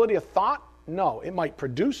 Is humility a thought? No. It might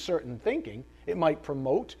produce certain thinking. It might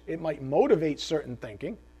promote. It might motivate certain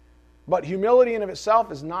thinking. But humility in of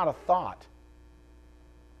itself is not a thought.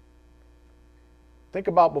 Think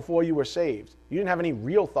about before you were saved. You didn't have any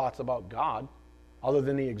real thoughts about God other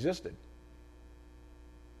than He existed.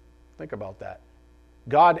 Think about that.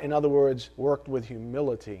 God, in other words, worked with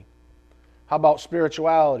humility. How about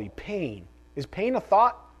spirituality? Pain. Is pain a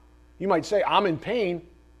thought? You might say, I'm in pain,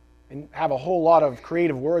 and have a whole lot of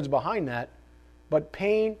creative words behind that. But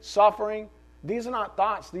pain, suffering, these are not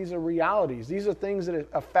thoughts. These are realities. These are things that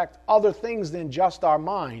affect other things than just our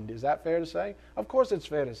mind. Is that fair to say? Of course it's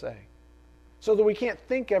fair to say. So that we can't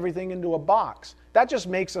think everything into a box. That just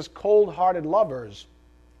makes us cold-hearted lovers,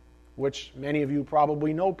 which many of you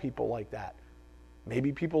probably know people like that.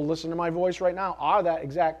 Maybe people listening to my voice right now are that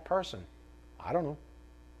exact person. I don't know.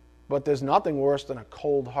 But there's nothing worse than a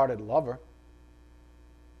cold-hearted lover.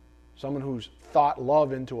 Someone who's thought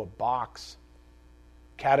love into a box,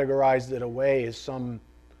 categorized it away as some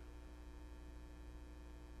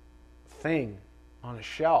thing on a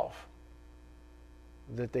shelf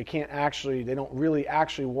that they don't really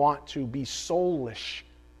actually want to be soulish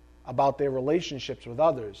about their relationships with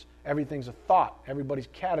others. Everything's a thought. Everybody's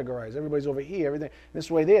categorized. Everybody's over here. Everything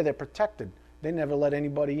this way there, they're protected. They never let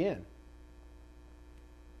anybody in.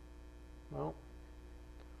 Well,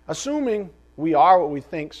 assuming we are what we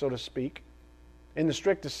think, so to speak, in the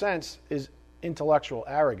strictest sense, is intellectual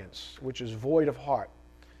arrogance, which is void of heart.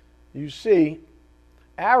 You see,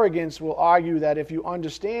 arrogance will argue that if you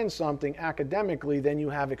understand something academically, then you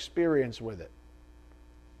have experience with it.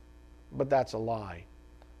 But that's a lie.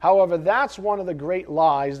 However, that's one of the great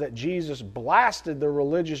lies that Jesus blasted the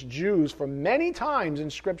religious Jews for many times in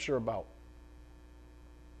Scripture about.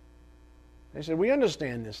 They said, we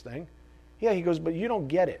understand this thing. Yeah, he goes, but you don't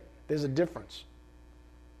get it. There's a difference.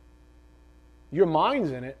 Your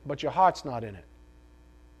mind's in it, but your heart's not in it.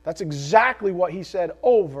 That's exactly what he said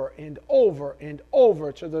over and over and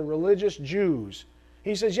over to the religious Jews.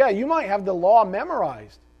 He says, yeah, you might have the law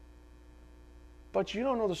memorized, but you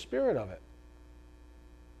don't know the spirit of it.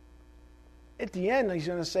 At the end, he's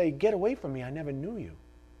going to say, get away from me, I never knew you.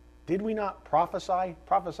 Did we not prophesy?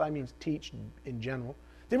 Prophesy means teach in general.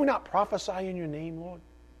 Did we not prophesy in your name, Lord?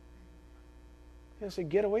 He's going to say,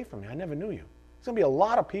 get away from me, I never knew you. There's going to be a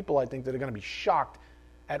lot of people, I think, that are going to be shocked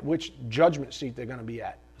at which judgment seat they're going to be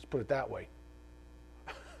at. Let's put it that way.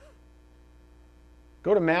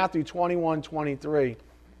 Go to Matthew 21:23.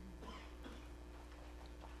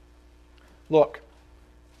 Look,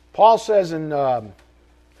 Paul says in, 1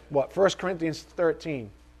 Corinthians 13,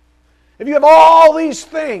 if you have all these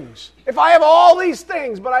things, if I have all these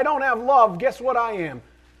things, but I don't have love, guess what I am?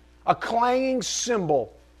 A clanging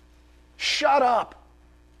cymbal. Shut up.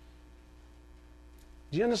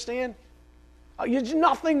 Do you understand? You're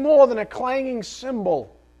nothing more than a clanging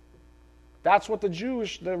cymbal. That's what the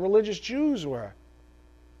religious Jews were.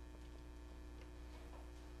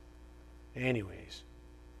 Anyways,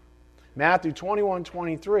 Matthew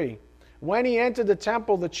 21:23. When he entered the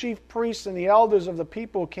temple, the chief priests and the elders of the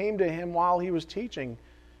people came to him while he was teaching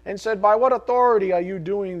and said, by what authority are you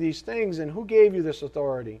doing these things, and who gave you this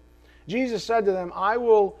authority? Jesus said to them, I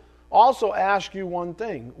will also ask you one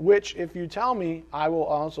thing, which if you tell me, I will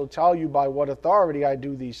also tell you by what authority I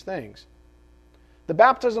do these things. The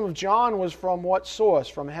baptism of John was from what source?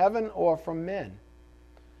 From heaven or from men?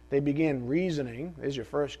 They began reasoning. There's your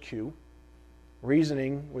first cue.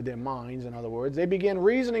 Reasoning with their minds, in other words. They began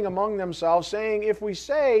reasoning among themselves, saying, if we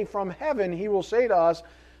say from heaven, he will say to us,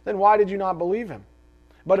 then why did you not believe him?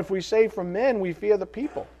 But if we say from men, we fear the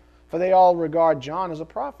people, for they all regard John as a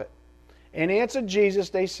prophet. And answering Jesus,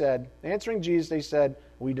 they said,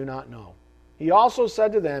 we do not know. He also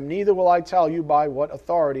said to them, neither will I tell you by what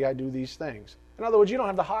authority I do these things. In other words, you don't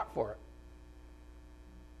have the heart for it.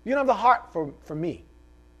 You don't have the heart for me.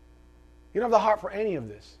 You don't have the heart for any of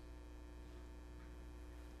this.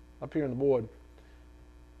 Up here on the board.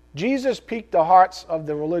 Jesus piqued the hearts of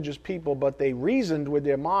the religious people, but they reasoned with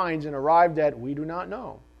their minds and arrived at, we do not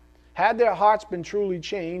know. Had their hearts been truly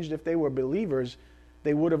changed, if they were believers,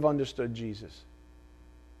 they would have understood Jesus.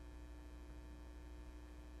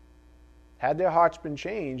 Had their hearts been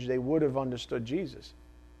changed, they would have understood Jesus.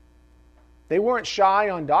 They weren't shy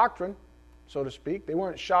on doctrine, so to speak. They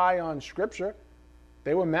weren't shy on Scripture.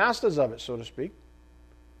 They were masters of it, so to speak.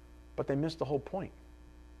 But they missed the whole point.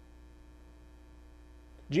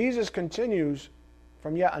 Jesus continues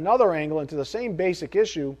from yet another angle into the same basic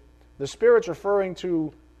issue. The Spirit's referring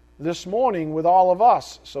to this morning with all of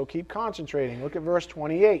us. So keep concentrating. Look at verse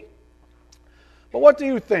 28. But what do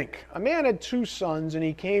you think? A man had 2 sons, and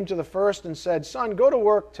he came to the first and said, Son, go to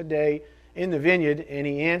work today in the vineyard. And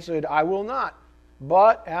he answered, I will not.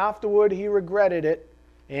 But afterward he regretted it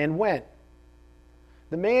and went.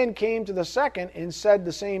 The man came to the second and said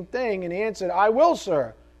the same thing and answered, I will,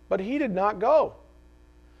 sir. But he did not go.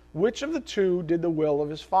 Which of the 2 did the will of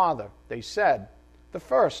his father? They said, the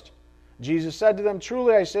first. Jesus said to them,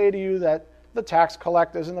 truly I say to you that the tax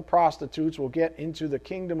collectors and the prostitutes will get into the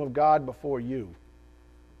kingdom of God before you.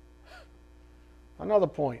 Another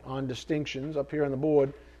point on distinctions up here on the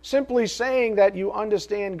board. Simply saying that you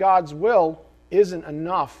understand God's will isn't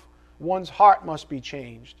enough. One's heart must be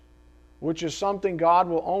changed, which is something God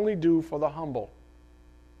will only do for the humble.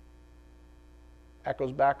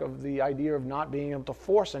 Echoes back of the idea of not being able to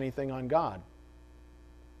force anything on God.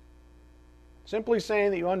 Simply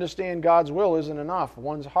saying that you understand God's will isn't enough.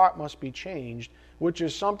 One's heart must be changed, which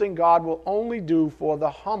is something God will only do for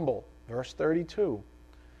the humble. Verse 32.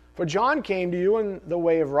 For John came to you in the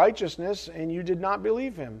way of righteousness, and you did not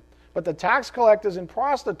believe him. But the tax collectors and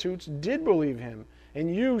prostitutes did believe him.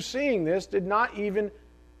 And you, seeing this, did not even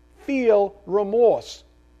feel remorse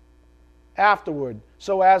afterward,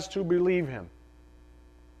 so as to believe him.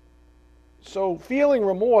 So feeling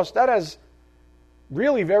remorse, that has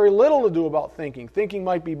really very little to do about thinking. Thinking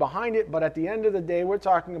might be behind it, but at the end of the day, we're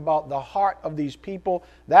talking about the heart of these people.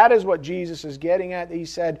 That is what Jesus is getting at. He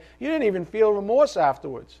said, you didn't even feel remorse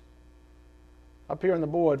afterwards. Up here on the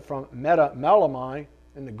board from meta-melamai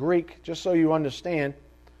in the Greek, just so you understand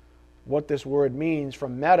what this word means.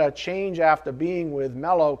 From meta, change after being with,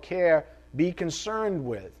 melo, care, be concerned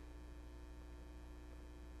with.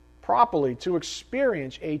 Properly, to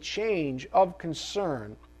experience a change of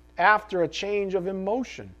concern after a change of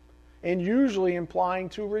emotion, and usually implying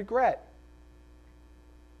to regret.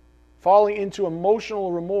 Falling into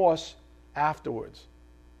emotional remorse afterwards.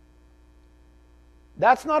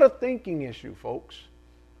 That's not a thinking issue, folks.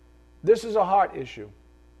 This is a heart issue.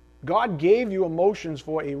 God gave you emotions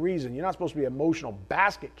for a reason. You're not supposed to be an emotional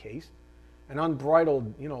basket case, an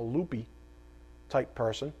unbridled, loopy type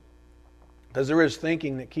person. Because there is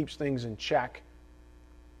thinking that keeps things in check.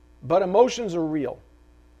 But emotions are real.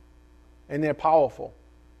 And they're powerful.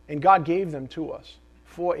 And God gave them to us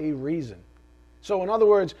for a reason. So in other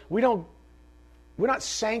words, we're not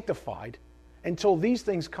sanctified until these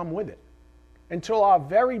things come with it. Until our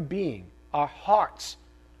very being, our hearts,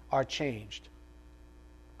 are changed.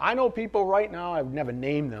 I know people right now, I've never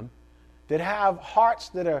named them, that have hearts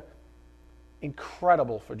that are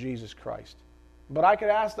incredible for Jesus Christ. But I could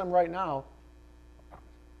ask them right now,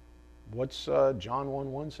 what's John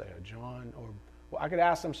 1:1 say? I could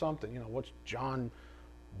ask them something. What's 1 John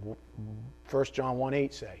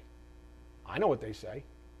 1:8 say? I know what they say.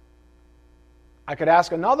 I could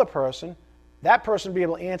ask another person. That person would be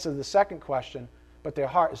able to answer the second question, but their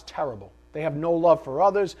heart is terrible. They have no love for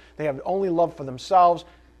others. They have only love for themselves.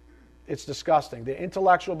 It's disgusting. They're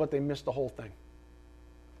intellectual, but they miss the whole thing.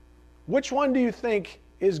 Which one do you think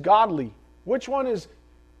is godly? Which one is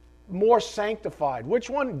more sanctified? Which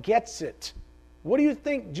one gets it? What do you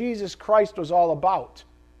think Jesus Christ was all about?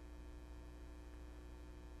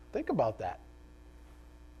 Think about that.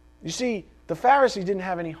 You see, the Pharisees didn't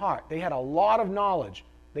have any heart. They had a lot of knowledge.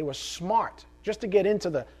 They were smart. Just to get into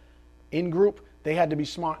the in-group, They had to be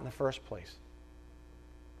smart in the first place.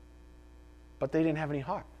 But they didn't have any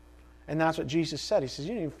heart. And that's what Jesus said. He says,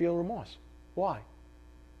 you didn't even feel remorse. Why?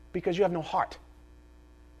 Because you have no heart.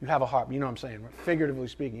 You have a heart, but you know what I'm saying, figuratively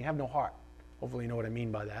speaking. You have no heart. Hopefully you know what I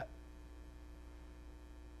mean by that.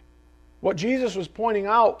 What Jesus was pointing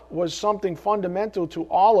out was something fundamental to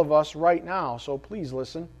all of us right now, so please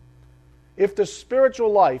listen. If the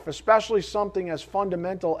spiritual life, especially something as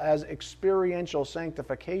fundamental as experiential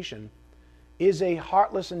sanctification, is a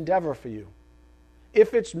heartless endeavor for you,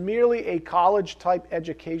 if it's merely a college-type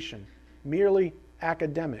education, merely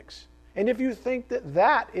academics, and if you think that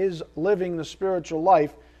that is living the spiritual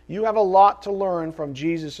life, you have a lot to learn from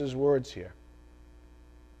Jesus' words here.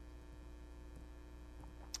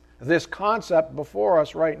 This concept before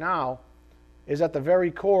us right now is at the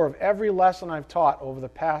very core of every lesson I've taught over the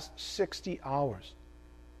past 60 hours.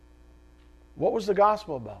 What was the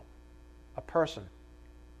gospel about? A person.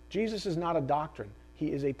 Jesus is not a doctrine.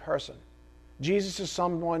 He is a person. Jesus is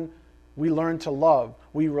someone we learn to love,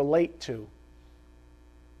 we relate to.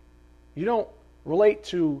 You don't relate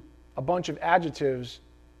to a bunch of adjectives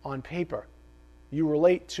on paper. You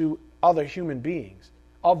relate to other human beings,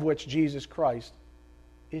 of which Jesus Christ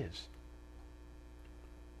is.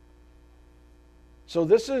 So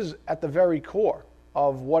this is at the very core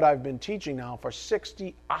of what I've been teaching now for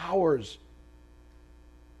 60 hours.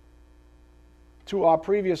 To our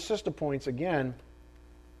previous sister points again,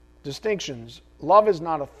 distinctions. Love is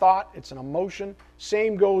not a thought, it's an emotion.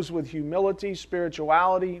 Same goes with humility,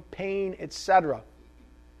 spirituality, pain, etc.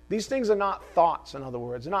 These things are not thoughts, in other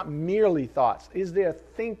words. They're not merely thoughts. Is there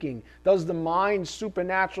thinking? Does the mind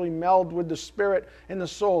supernaturally meld with the spirit and the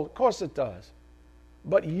soul? Of course it does.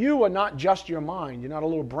 But you are not just your mind. You're not a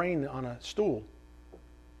little brain on a stool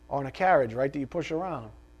or on a carriage, right, that you push around.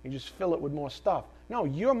 You just fill it with more stuff. No,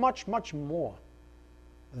 you're much, much more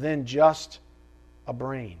than just a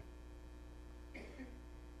brain.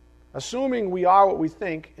 Assuming we are what we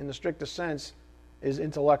think, in the strictest sense, is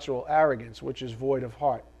intellectual arrogance, which is void of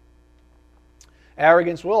heart.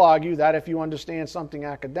 Arrogance will argue that if you understand something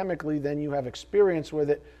academically, then you have experience with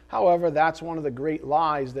it. However, that's one of the great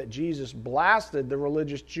lies that Jesus blasted the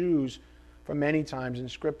religious Jews for many times in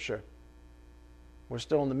Scripture. We're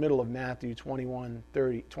still in the middle of Matthew 21,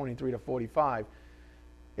 23 to 45.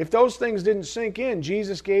 If those things didn't sink in,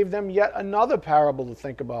 Jesus gave them yet another parable to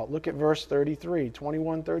think about. Look at verse 33,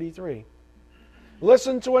 21:33.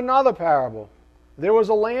 Listen to another parable. There was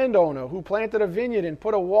a landowner who planted a vineyard and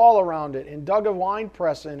put a wall around it and dug a wine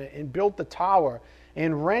press in it and built the tower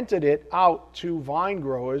and rented it out to vine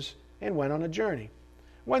growers and went on a journey.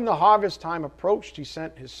 When the harvest time approached, he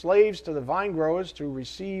sent his slaves to the vine growers to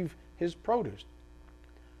receive his produce.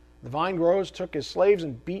 The vine growers took his slaves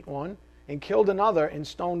and beat one and killed another and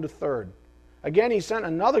stoned a third. Again, he sent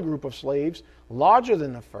another group of slaves, larger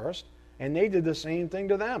than the first, and they did the same thing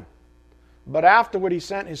to them. But afterward he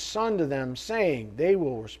sent his son to them, saying, they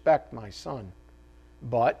will respect my son.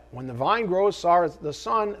 But when the vine growers saw the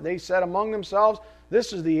son, they said among themselves,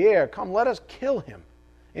 this is the heir. Come, let us kill him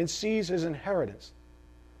and seize his inheritance.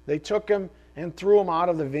 They took him and threw him out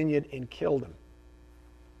of the vineyard and killed him.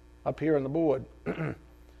 Up here on the board.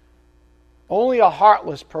 Only a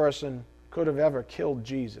heartless person could have ever killed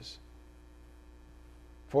Jesus.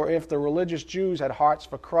 For if the religious Jews had hearts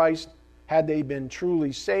for Christ, had they been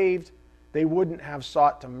truly saved, they wouldn't have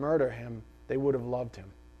sought to murder him. They would have loved him.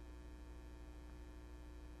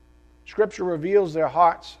 Scripture reveals their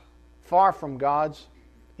hearts far from God's,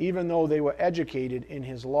 even though they were educated in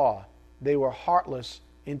his law. They were heartless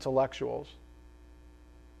intellectuals.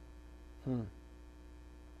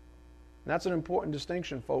 That's an important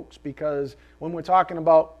distinction, folks, because when we're talking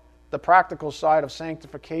about the practical side of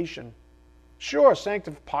sanctification, sure,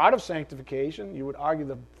 part of sanctification, you would argue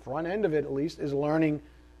the front end of it at least, is learning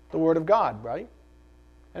the Word of God, right?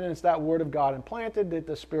 And then it's that Word of God implanted that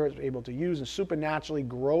the Spirit's able to use and supernaturally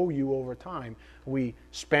grow you over time. We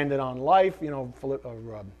spend it on life, 1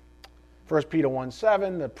 Peter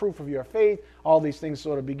 1:7, the proof of your faith, all these things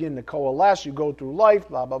sort of begin to coalesce. You go through life,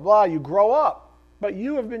 blah, blah, blah. You grow up, but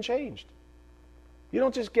you have been changed. You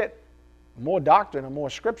don't just get more doctrine or more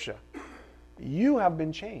Scripture. You have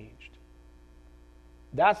been changed.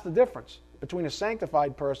 That's the difference between a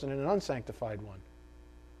sanctified person and an unsanctified one.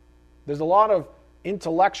 There's a lot of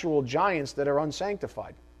intellectual giants that are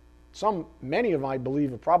unsanctified. Many of them, I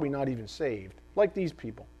believe, are probably not even saved, like these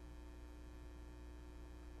people.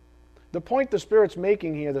 The point the Spirit's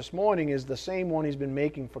making here this morning is the same one he's been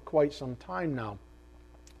making for quite some time now,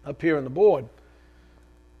 up here on the board.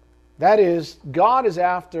 That is, God is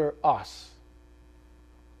after us,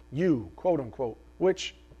 you, quote unquote,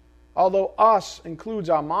 which Although us includes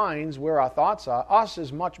our minds, where our thoughts are, us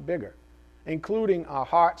is much bigger, including our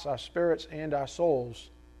hearts, our spirits, and our souls.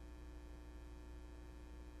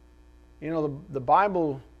 You know, the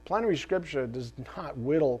Bible, plenary scripture, does not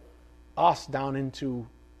whittle us down into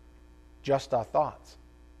just our thoughts.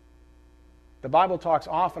 The Bible talks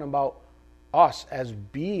often about us as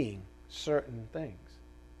being certain things,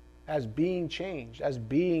 as being changed, as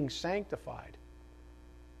being sanctified.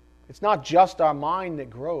 It's not just our mind that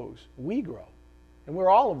grows, we grow. And we're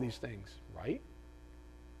all of these things, right?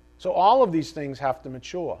 So all of these things have to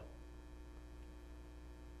mature.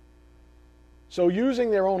 So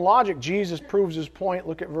using their own logic, Jesus proves his point.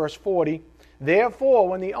 Look at verse 40. Therefore,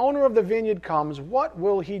 when the owner of the vineyard comes, what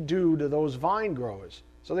will he do to those vine growers?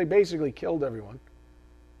 So they basically killed everyone.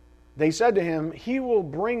 They said to him, he will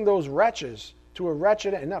bring those wretches to a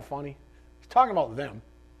wretched end. Isn't that funny? He's talking about them.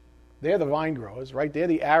 They're the vine growers, right? They're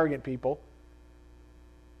the arrogant people.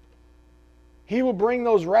 He will bring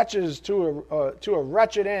those wretches to a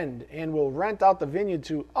wretched end and will rent out the vineyard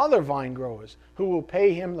to other vine growers who will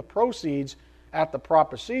pay him the proceeds at the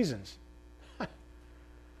proper seasons.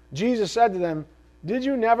 Jesus said to them, did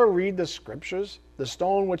you never read the scriptures? The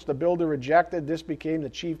stone which the builder rejected, this became the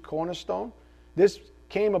chief cornerstone. This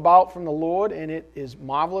came about from the Lord, and it is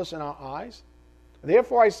marvelous in our eyes.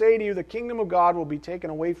 Therefore I say to you, the kingdom of God will be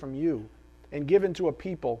taken away from you and given to a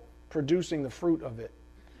people producing the fruit of it.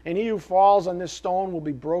 And he who falls on this stone will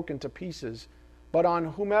be broken to pieces, but on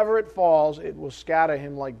whomever it falls, it will scatter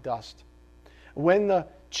him like dust. When the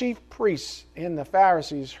chief priests and the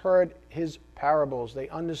Pharisees heard his parables, they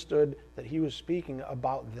understood that he was speaking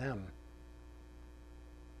about them.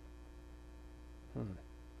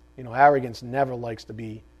 You know, arrogance never likes to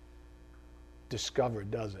be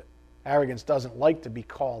discovered, does it? Arrogance doesn't like to be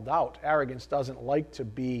called out. Arrogance doesn't like to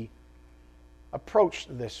be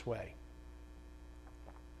approached this way.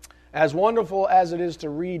 As wonderful as it is to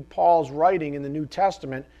read Paul's writing in the New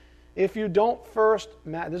Testament, if you don't first,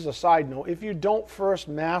 this is a side note, if you don't first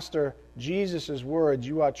master Jesus' words,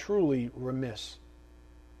 you are truly remiss.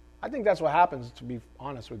 I think that's what happens, to be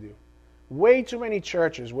honest with you. Way too many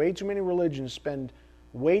churches, way too many religions spend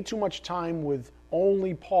way too much time with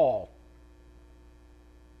only Paul,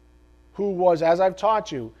 who was, as I've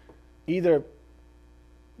taught you, either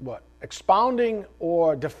expounding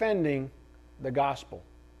or defending the gospel.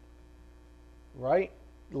 Right?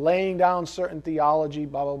 Laying down certain theology,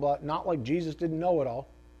 blah, blah, blah. Not like Jesus didn't know it all.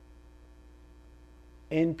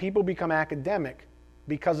 And people become academic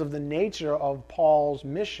because of the nature of Paul's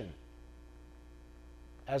mission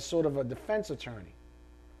as sort of a defense attorney.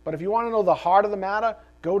 But if you want to know the heart of the matter,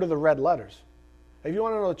 go to the red letters. If you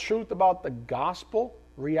want to know the truth about the gospel,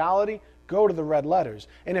 reality, go to the red letters.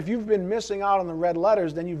 And if you've been missing out on the red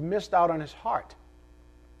letters, then you've missed out on his heart.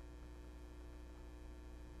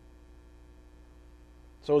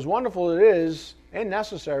 So as wonderful it is and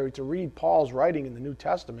necessary to read Paul's writing in the New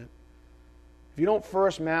Testament, if you don't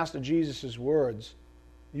first master Jesus' words,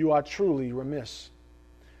 you are truly remiss.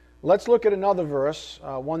 Let's look at another verse,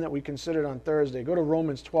 one that we considered on Thursday. Go to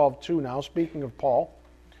Romans 12:2 now, speaking of Paul.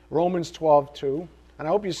 Romans 12:2. And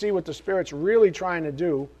I hope you see what the Spirit's really trying to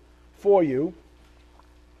do for you.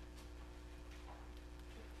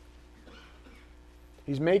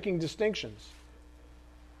 He's making distinctions.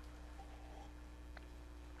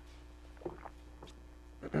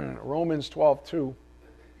 Romans 12:2.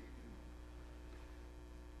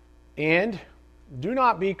 And do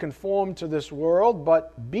not be conformed to this world,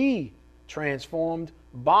 but be transformed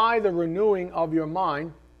by the renewing of your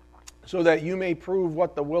mind, so that you may prove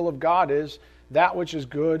what the will of God is, that which is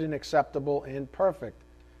good and acceptable and perfect.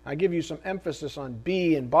 I give you some emphasis on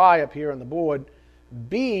be and by up here on the board.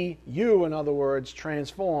 Be you, in other words,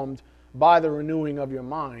 transformed by the renewing of your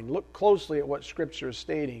mind. Look closely at what Scripture is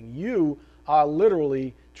stating. You are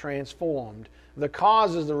literally transformed. The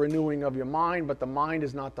cause is the renewing of your mind, but the mind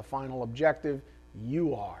is not the final objective.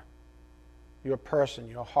 You are. Your person,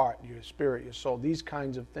 your heart, your spirit, your soul, these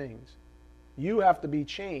kinds of things. You have to be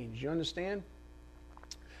changed. You understand?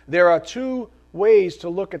 There are two ways to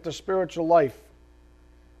look at the spiritual life.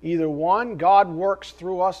 Either one, God works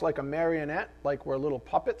through us like a marionette, like we're little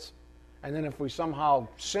puppets, and then if we somehow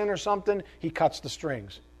sin or something, He cuts the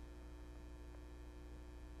strings.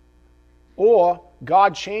 Or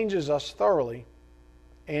God changes us thoroughly,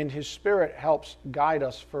 and His Spirit helps guide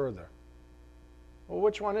us further. Well,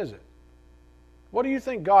 which one is it? What do you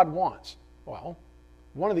think God wants? Well,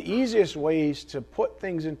 one of the easiest ways to put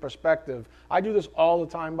things in perspective, I do this all the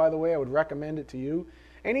time, by the way, I would recommend it to you.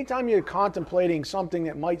 Anytime you're contemplating something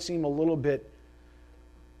that might seem a little bit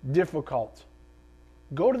difficult,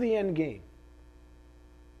 go to the end game.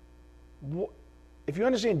 if you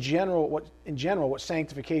understand in general what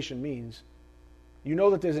sanctification means, you know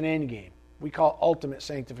that there's an end game. We call it ultimate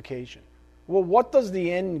sanctification. Well, what does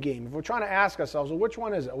the end game? If we're trying to ask ourselves, well, which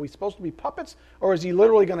one is it? Are we supposed to be puppets, or is he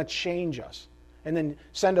literally going to change us and then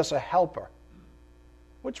send us a helper?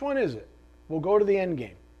 Which one is it? We'll go to the end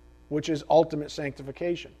game, which is ultimate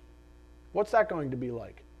sanctification. What's that going to be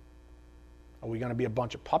like? Are we going to be a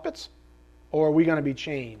bunch of puppets, or are we going to be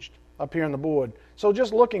changed? Up here on the board. So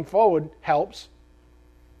just looking forward helps.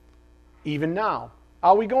 Even now,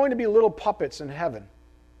 are we going to be little puppets in heaven,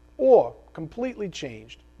 or completely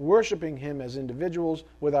changed, worshiping him as individuals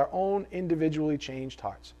with our own individually changed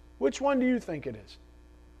hearts? Which one do you think it is?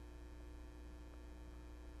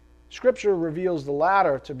 Scripture reveals the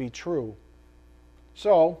latter to be true.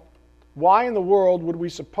 So, why in the world would we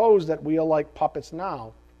suppose that we are like puppets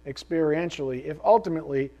now, experientially, if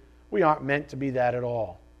ultimately we aren't meant to be that at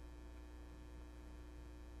all?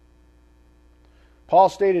 Paul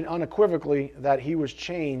stated unequivocally that he was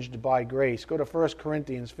changed by grace. Go to 1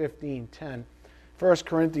 Corinthians 15:10. 1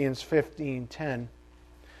 Corinthians 15:10.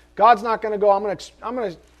 God's not going to go, I'm going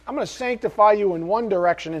to sanctify you in one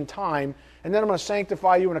direction in time, and then I'm going to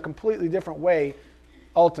sanctify you in a completely different way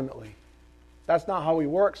ultimately. That's not how he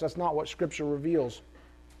works. That's not what Scripture reveals.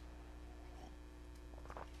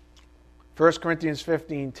 1 Corinthians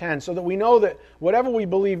 15:10, so that we know that whatever we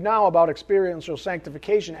believe now about experiential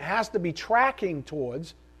sanctification, it has to be tracking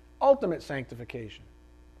towards ultimate sanctification.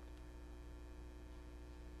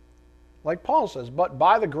 Like Paul says, but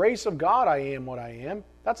by the grace of God I am what I am.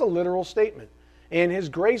 That's a literal statement. And his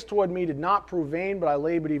grace toward me did not prove vain, but I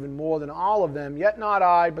labored even more than all of them. Yet not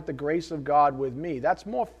I, but the grace of God with me. That's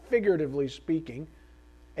more figuratively speaking,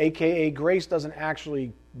 a.k.a. grace doesn't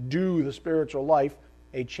actually do the spiritual life.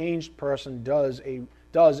 A changed person does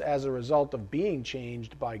as a result of being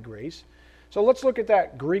changed by grace. So let's look at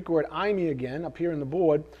that Greek word eimi again up here on the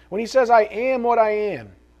board. When he says, I am what I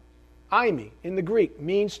am, eimi in the Greek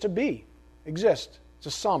means to be, exist. It's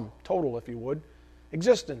a sum, total if you would.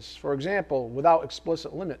 Existence, for example, without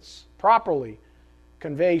explicit limits, properly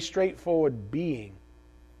convey straightforward being.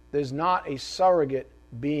 There's not a surrogate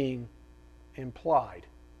being implied.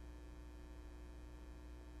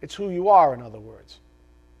 It's who you are, in other words.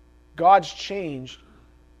 God's changed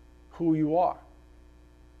who you are.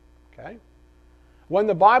 Okay? When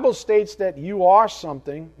the Bible states that you are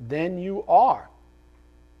something, then you are.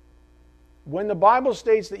 When the Bible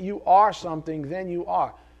states that you are something, then you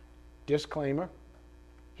are. Disclaimer,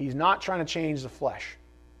 he's not trying to change the flesh.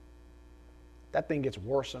 That thing gets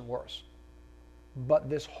worse and worse. But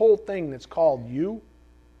this whole thing that's called you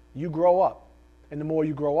grow up. And the more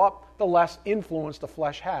you grow up, the less influence the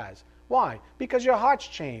flesh has. Why? Because your heart's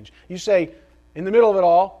changed. You say, in the middle of it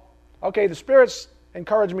all, okay, the Spirit's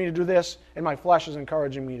encouraging me to do this, and my flesh is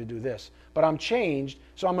encouraging me to do this. But I'm changed,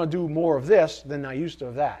 so I'm going to do more of this than I used to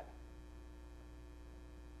of that.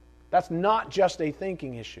 That's not just a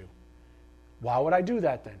thinking issue. Why would I do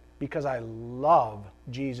that then? Because I love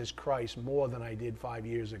Jesus Christ more than I did 5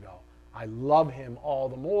 years ago. I love him all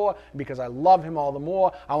the more. And because I love him all the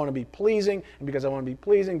more, I want to be pleasing. And because I want to be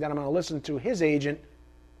pleasing, then I'm going to listen to his agent,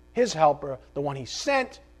 his helper, the one he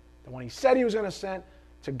sent, the one he said he was going to send,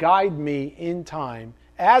 to guide me in time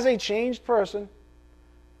as a changed person.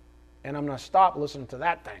 And I'm going to stop listening to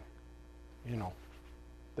that thing. You know,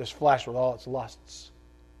 this flesh with all its lusts.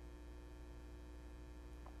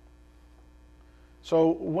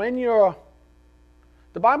 So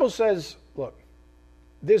the Bible says, look,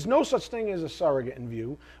 there's no such thing as a surrogate in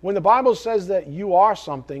view. When the Bible says that you are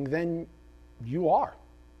something, then you are.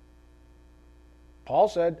 Paul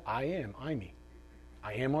said, I am, eimi.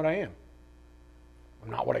 I am what I am.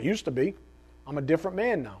 I'm not what I used to be. I'm a different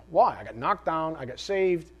man now. Why? I got knocked down. I got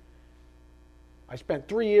saved. I spent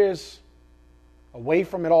 3 years away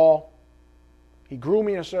from it all. He grew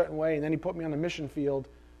me in a certain way, and then he put me on the mission field.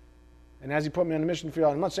 And as he put me on the mission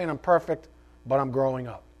field, I'm not saying I'm perfect, but I'm growing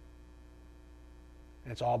up.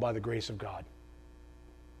 And it's all by the grace of God.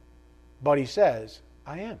 But he says,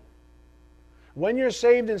 I am. When you're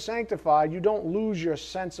saved and sanctified, you don't lose your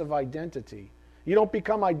sense of identity. You don't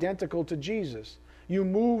become identical to Jesus. You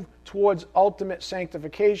move towards ultimate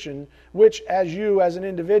sanctification, which is you as an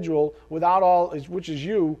individual without all the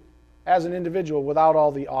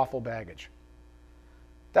awful baggage.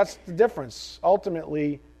 That's the difference.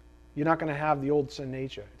 Ultimately, you're not going to have the old sin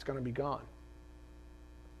nature. It's going to be gone.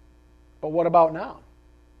 But what about now?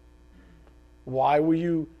 Why were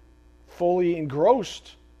you fully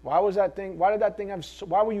engrossed? Why were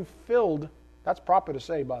you filled? That's proper to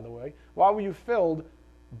say, by the way. Why were you filled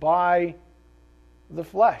by the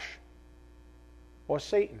flesh or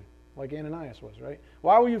Satan? like Ananias was, right?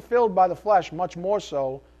 Why were you filled by the flesh much more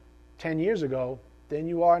so 10 years ago than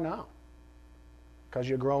you are now? Because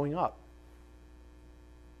you're growing up.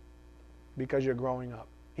 Because you're growing up.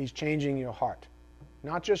 He's changing your heart,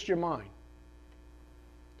 not just your mind.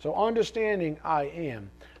 So understanding I am.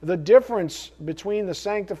 The difference between the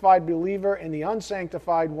sanctified believer and the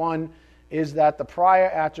unsanctified one is that the prior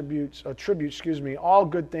attributes all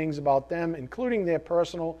good things about them, including their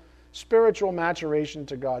personal spiritual maturation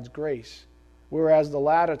to God's grace, whereas the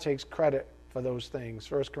latter takes credit for those things.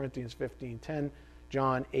 1 Corinthians 15:10,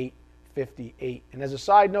 John 8:58. And as a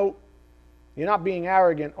side note, you're not being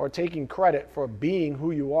arrogant or taking credit for being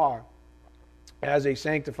who you are as a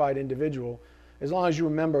sanctified individual, as long as you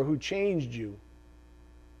remember who changed you.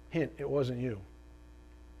 Hint, it wasn't you.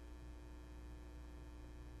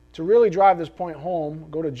 To really drive this point home,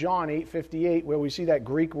 go to John 8:58, where we see that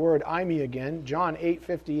Greek word "eimi" again. John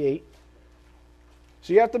 8:58.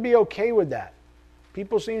 So you have to be okay with that.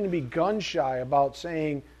 People seem to be gun-shy about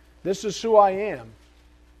saying, "This is who I am."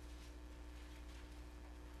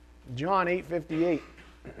 John 8:58.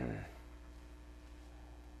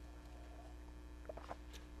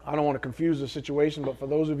 I don't want to confuse the situation, but for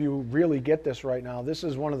those of you who really get this right now, this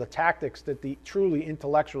is one of the tactics that the truly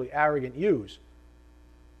intellectually arrogant use.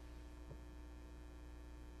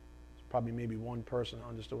 There's probably maybe one person who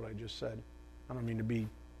understood what I just said. I don't mean to be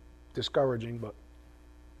discouraging, but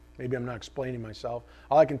maybe I'm not explaining myself.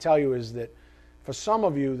 All I can tell you is that for some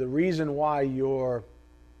of you, the reason why your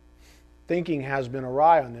thinking has been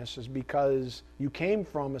awry on this is because you came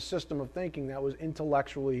from a system of thinking that was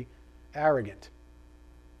intellectually arrogant,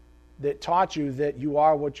 that taught you that you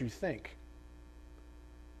are what you think.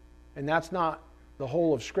 And that's not the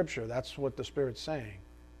whole of Scripture. That's what the Spirit's saying.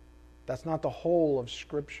 That's not the whole of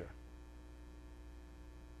Scripture.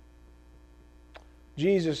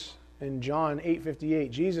 Jesus, in John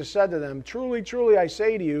 8:58, Jesus said to them, "Truly, truly, I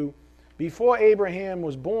say to you, before Abraham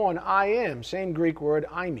was born, I am." Same Greek word,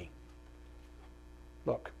 eimi.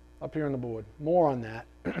 Look, up here on the board. More on that.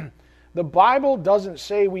 The Bible doesn't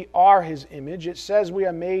say we are His image. It says we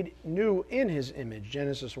are made new in His image.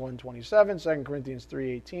 Genesis 1:27, 2 Corinthians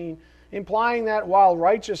 3:18, implying that while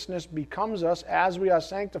righteousness becomes us as we are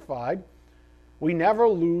sanctified, we never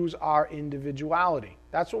lose our individuality.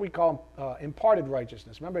 That's what we call imparted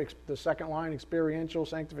righteousness. Remember the second line, experiential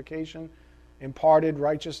sanctification, imparted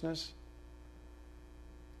righteousness?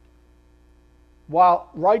 While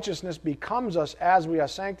righteousness becomes us as we are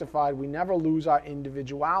sanctified, we never lose our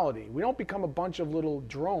individuality. We don't become a bunch of little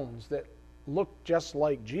drones that look just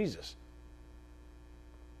like Jesus.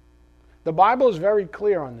 The Bible is very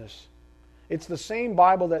clear on this. It's the same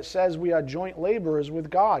Bible that says we are joint laborers with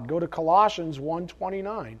God. Go to Colossians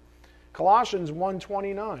 1:29. Colossians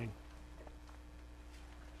 1:29.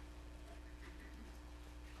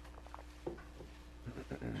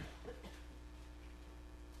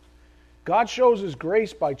 God shows His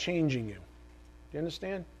grace by changing you. Do you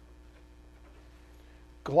understand?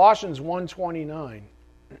 Colossians 1:29.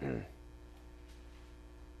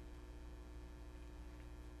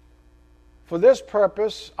 For this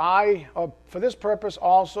purpose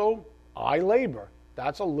also I labor.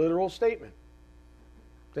 That's a literal statement.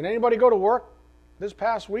 Did anybody go to work this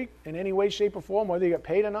past week in any way, shape, or form, whether you got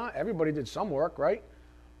paid or not? Everybody did some work, right?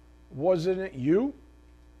 Wasn't it you?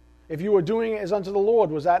 If you were doing it as unto the Lord,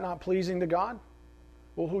 was that not pleasing to God?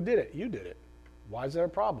 Well, who did it? You did it. Why is there a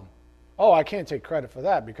problem? Oh, I can't take credit for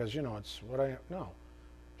that because, it's what I... No.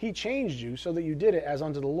 He changed you so that you did it as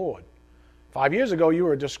unto the Lord. 5 years ago, you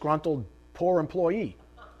were a disgruntled, poor employee.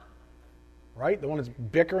 Right? The one that's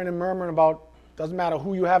bickering and murmuring about, doesn't matter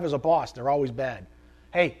who you have as a boss, they're always bad.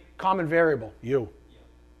 Hey, common variable, you.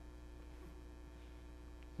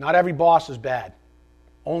 Not every boss is bad.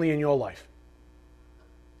 Only in your life.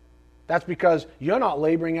 That's because you're not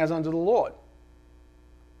laboring as unto the Lord.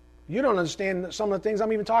 You don't understand some of the things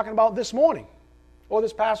I'm even talking about this morning or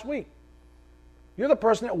this past week. You're the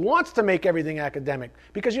person that wants to make everything academic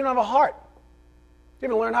because you don't have a heart. You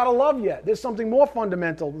haven't learned how to love yet. There's something more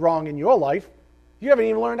fundamental wrong in your life. You haven't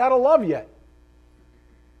even learned how to love yet.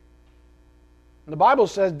 And the Bible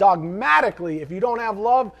says dogmatically, if you don't have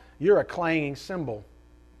love, you're a clanging cymbal.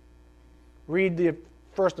 Read the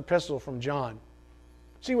first epistle from John.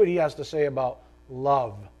 See what he has to say about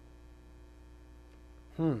love.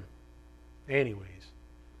 Anyways.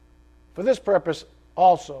 For this purpose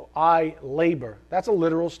also I labor. That's a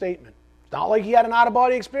literal statement. It's not like he had an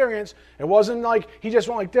out-of-body experience. It wasn't like he just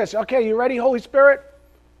went like this. Okay, you ready, Holy Spirit?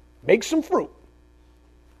 Make some fruit.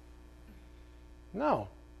 No.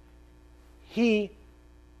 He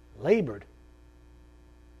labored.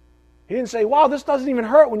 He didn't say, wow, this doesn't even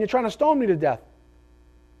hurt when you're trying to stone me to death.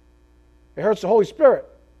 It hurts the Holy Spirit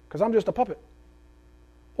because I'm just a puppet.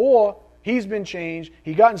 Or he's been changed.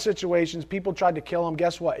 He got in situations. People tried to kill him.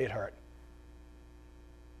 Guess what? It hurt.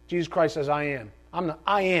 Jesus Christ says, I am.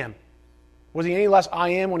 I am. Was he any less I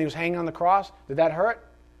am when he was hanging on the cross? Did that hurt?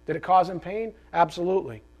 Did it cause him pain?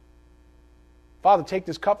 Absolutely. Father, take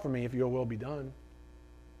this cup from me if your will be done.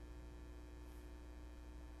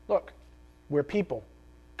 Look, we're people.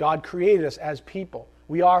 God created us as people.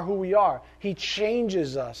 We are who we are. He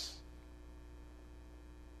changes us.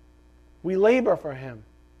 We labor for him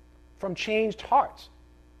from changed hearts.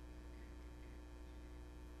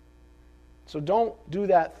 So don't do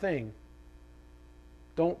that thing.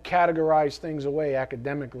 Don't categorize things away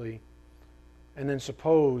academically and then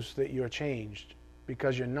suppose that you're changed,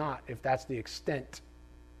 because you're not if that's the extent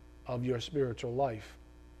of your spiritual life.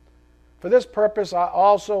 For this purpose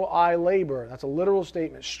I labor. That's a literal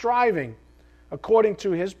statement. Striving according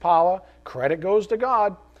to his power, credit goes to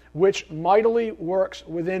God, which mightily works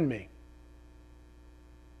within me.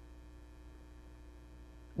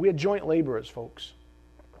 We are joint laborers, folks.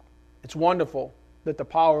 It's wonderful that the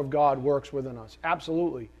power of God works within us.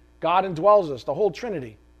 Absolutely. God indwells us, the whole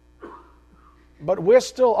Trinity. But we're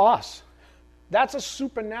still us. That's a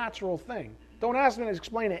supernatural thing. Don't ask me to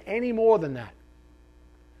explain it any more than that,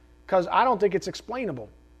 because I don't think it's explainable.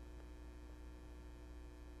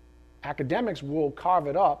 Academics will carve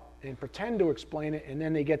it up and pretend to explain it, and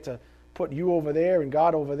then they get to put you over there and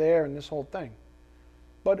God over there and this whole thing.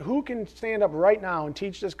 But who can stand up right now and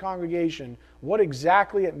teach this congregation what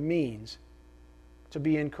exactly it means to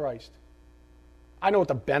be in Christ? I know what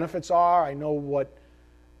the benefits are. I know what...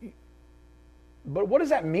 But what does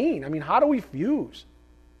that mean? I mean, how do we fuse?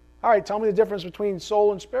 All right, tell me the difference between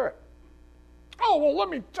soul and spirit. Oh, well, let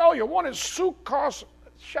me tell you. One is sukos.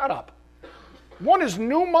 Shut up. One is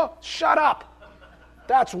pneuma. Shut up.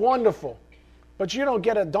 That's wonderful. But you don't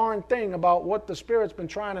get a darn thing about what the Spirit's been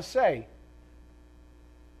trying to say.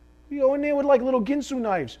 You go in there with like little Ginsu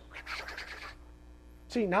knives.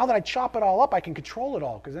 See, now that I chop it all up, I can control it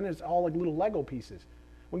all, because then it's all like little Lego pieces.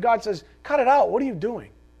 When God says, cut it out, what are you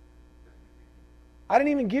doing? I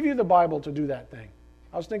didn't even give you the Bible to do that thing.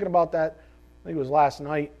 I was thinking about that, I think it was last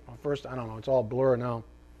night. Or first, I don't know, it's all blur now.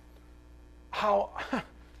 How,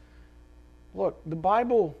 look, the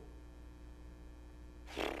Bible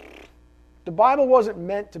wasn't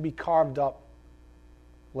meant to be carved up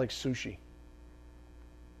like sushi.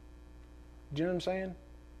 Do you know what I'm saying?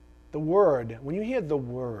 The Word, when you hear the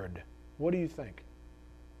Word, what do you think?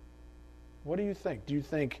 What do you think? Do you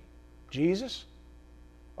think Jesus?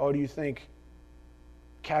 Or do you think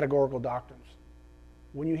categorical doctrines?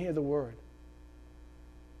 When you hear the Word.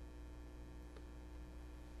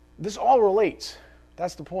 This all relates.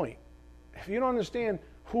 That's the point. If you don't understand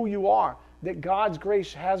who you are, that God's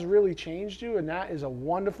grace has really changed you, and that is a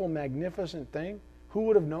wonderful, magnificent thing, who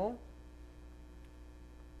would have known?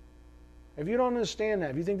 If you don't understand that,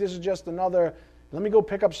 if you think this is just another, let me go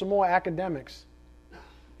pick up some more academics,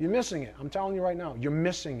 you're missing it. I'm telling you right now, you're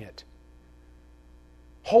missing it.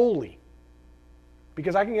 Wholly.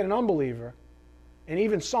 Because I can get an unbeliever, and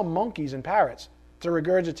even some monkeys and parrots, to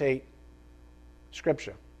regurgitate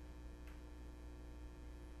Scripture.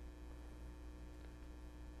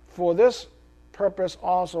 For this purpose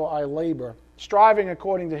also I labor, striving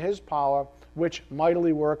according to his power, which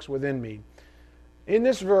mightily works within me. In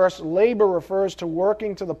this verse, labor refers to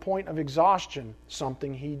working to the point of exhaustion,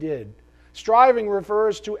 something he did. Striving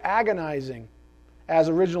refers to agonizing, as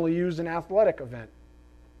originally used in athletic event,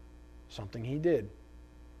 something he did.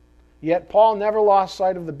 Yet Paul never lost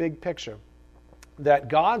sight of the big picture, that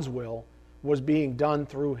God's will was being done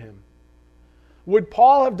through him. Would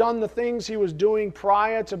Paul have done the things he was doing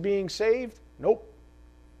prior to being saved? Nope.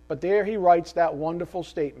 But there he writes that wonderful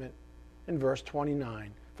statement in verse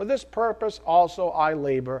 29. For this purpose also I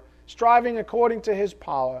labor, striving according to his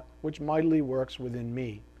power, which mightily works within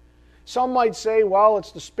me. Some might say, well,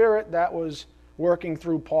 it's the Spirit that was working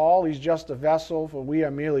through Paul. He's just a vessel, for we are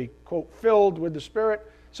merely, quote, filled with the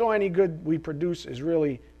Spirit, so any good we produce is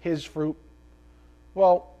really his fruit.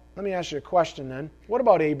 Well, let me ask you a question then. What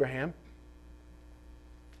about Abraham?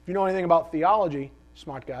 If you know anything about theology,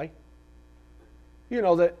 smart guy, you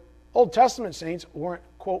know that Old Testament saints weren't,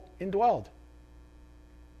 quote, indwelled.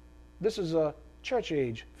 This is a church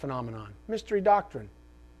age phenomenon. Mystery doctrine,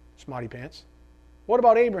 smarty pants. What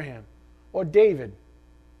about Abraham or David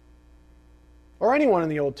or anyone in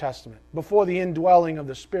the Old Testament before the indwelling of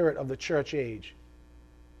the Spirit of the church age?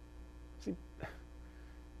 See,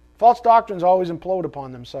 false doctrines always implode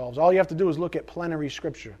upon themselves. All you have to do is look at plenary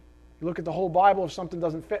Scripture. You look at the whole Bible, if something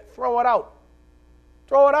doesn't fit, throw it out.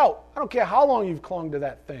 Throw it out. I don't care how long you've clung to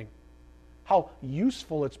that thing. how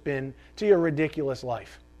useful it's been to your ridiculous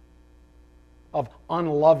life of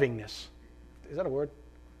unlovingness. Is that a word?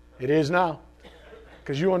 It is now.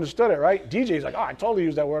 Because you understood it, right? DJ's like, I totally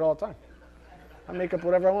use that word all the time. I make up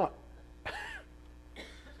whatever I want. If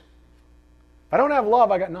I don't have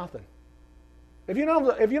love, I got nothing. If you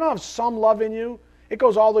don't have some love in you, it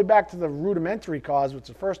goes all the way back to the rudimentary cause, which is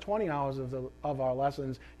the first 20 hours of our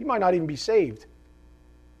lessons. You might not even be saved.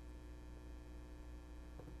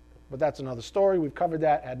 But that's another story. We've covered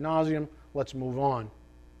that ad nauseum. Let's move on.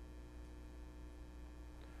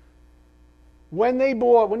 When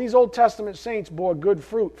these Old Testament saints bore good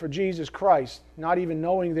fruit for Jesus Christ, not even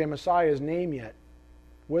knowing their Messiah's name yet,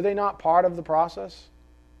 were they not part of the process?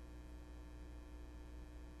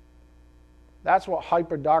 That's what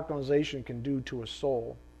hyper-doctrinalization can do to a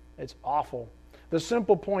soul. It's awful. The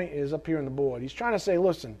simple point is up here on the board. He's trying to say,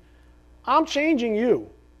 listen, I'm changing you.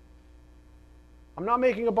 I'm not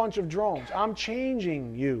making a bunch of drones. I'm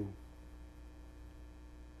changing you.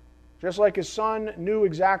 Just like his son knew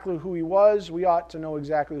exactly who he was, we ought to know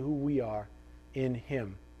exactly who we are in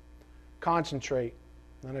him. Concentrate.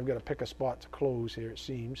 And I've got to pick a spot to close here, it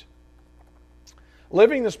seems.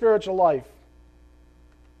 Living the spiritual life.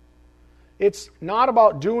 It's not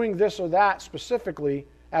about doing this or that specifically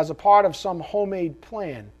as a part of some homemade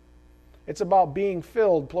plan. It's about being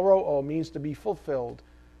filled. Pleroo means to be fulfilled.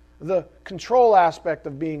 The control aspect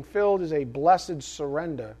of being filled is a blessed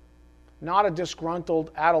surrender, not a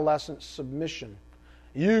disgruntled adolescent submission.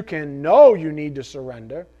 You can know you need to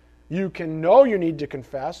surrender. You can know you need to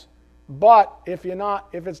confess. But if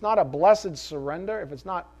it's not a blessed surrender, if it's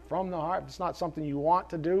not from the heart, if it's not something you want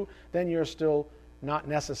to do, then you're still not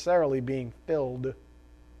necessarily being filled.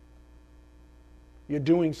 You're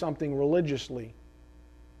doing something religiously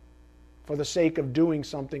for the sake of doing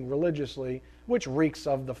something religiously, which reeks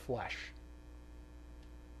of the flesh.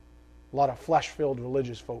 A lot of flesh-filled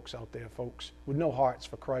religious folks out there, folks, with no hearts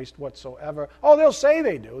for Christ whatsoever. Oh, they'll say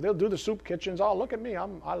they do. They'll do the soup kitchens. Oh, look at me.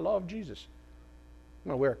 I love Jesus. I'm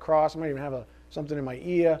going to wear a cross. I might even have something in my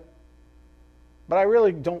ear. But I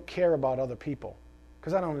really don't care about other people.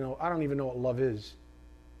 Because I don't even know what love is.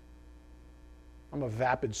 I'm a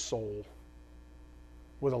vapid soul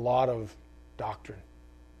with a lot of doctrine.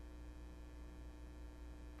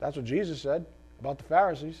 That's what Jesus said about the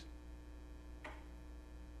Pharisees.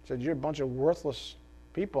 He said, you're a bunch of worthless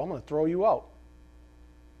people. I'm going to throw you out.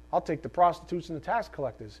 I'll take the prostitutes and the tax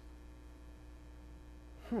collectors.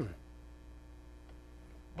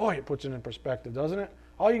 Boy, it puts it in perspective, doesn't it?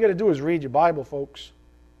 All you got to do is read your Bible, folks.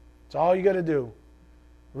 It's all you got to do.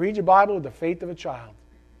 Read your Bible with the faith of a child.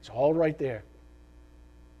 It's all right there.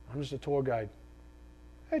 I'm just a tour guide.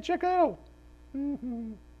 Hey, check it out.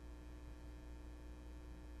 1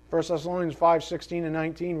 Thessalonians 5:16 and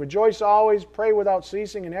 19. Rejoice always, pray without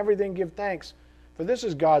ceasing, and everything give thanks. For this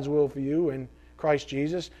is God's will for you in Christ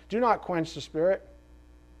Jesus. Do not quench the Spirit.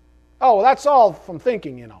 Oh, well, that's all from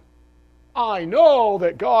thinking, you know. I know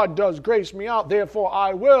that God does grace me out, therefore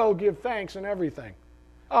I will give thanks in everything.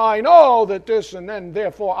 I know that this and then,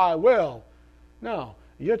 therefore I will. No,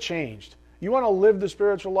 you're changed. You want to live the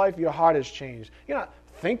spiritual life, your heart has changed. You're not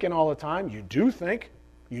thinking all the time. You do think.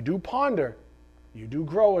 You do ponder. You do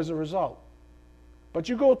grow as a result. But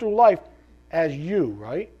you go through life as you,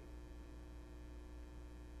 right?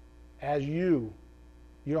 As you.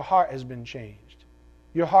 Your heart has been changed.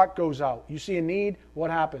 Your heart goes out. You see a need,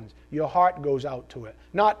 what happens? Your heart goes out to it.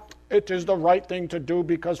 Not, it is the right thing to do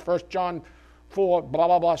because 1 John 4, blah,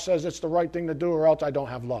 blah, blah, says it's the right thing to do or else I don't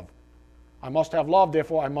have love. I must have love,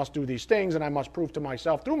 therefore I must do these things and I must prove to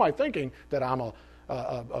myself through my thinking that I'm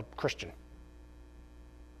a Christian.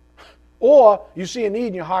 Or you see a need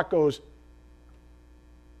and your heart goes,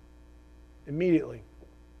 immediately,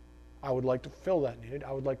 I would like to fill that need.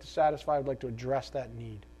 I would like to satisfy, I would like to address that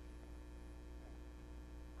need.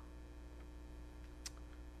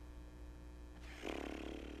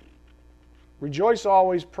 Rejoice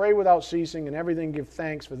always, pray without ceasing, and everything give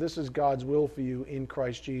thanks, for this is God's will for you in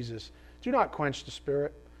Christ Jesus. Do not quench the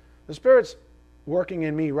Spirit. The Spirit's working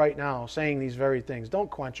in me right now, saying these very things.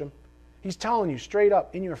 Don't quench Him. He's telling you straight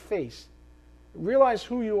up, in your face. Realize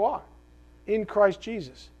who you are in Christ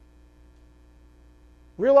Jesus.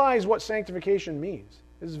 Realize what sanctification means.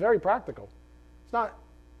 This is very practical. It's not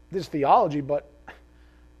this theology, but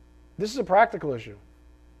this is a practical issue.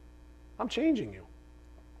 I'm changing you.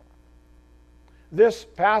 This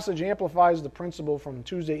passage amplifies the principle from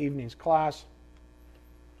Tuesday evening's class.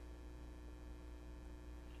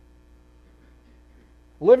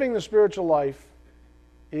 Living the spiritual life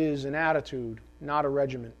is an attitude, not a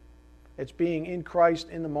regimen. It's being in Christ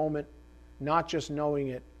in the moment, not just knowing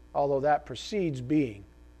it, although that precedes being.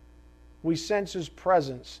 We sense His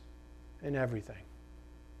presence in everything.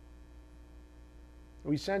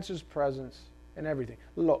 We sense His presence in everything.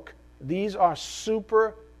 Look, these are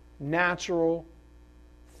supernatural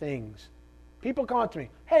things. People come up to me,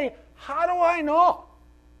 hey, how do I know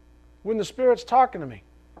when the Spirit's talking to me?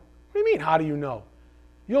 What do you mean, how do you know?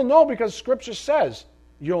 You'll know because Scripture says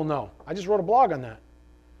you'll know. I just wrote a blog on that.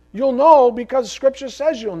 You'll know because Scripture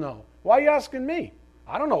says you'll know. Why are you asking me?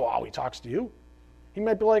 I don't know how He talks to you. He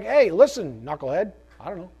might be like, hey, listen, knucklehead. I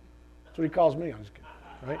don't know. That's what He calls me. I'm just kidding.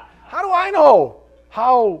 Right? How do I know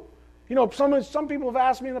how, some people have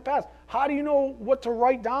asked me in the past, how do you know what to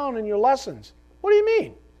write down in your lessons? What do you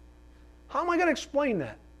mean? How am I going to explain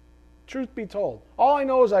that? Truth be told. All I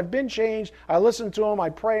know is I've been changed, I listen to Him, I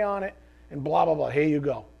pray on it, and blah, blah, blah. Here you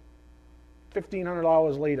go.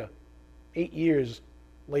 $1,500 later. 8 years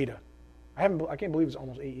later. I can't believe it's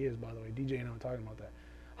almost 8 years, by the way. DJ and I were talking about that.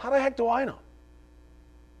 How the heck do I know?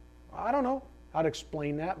 I don't know how to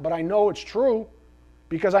explain that, but I know it's true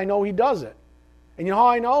because I know He does it. And you know how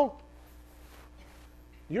I know?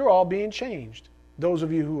 You're all being changed. Those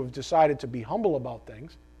of you who have decided to be humble about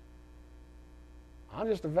things. I'm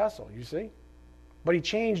just a vessel, you see? But He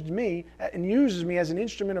changed me and uses me as an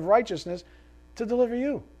instrument of righteousness to deliver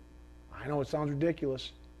you. I know it sounds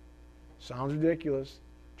ridiculous. Sounds ridiculous.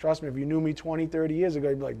 Trust me, if you knew me 20, 30 years ago,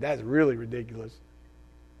 you'd be like, that's really ridiculous.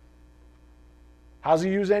 How does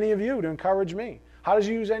He use any of you to encourage me? How does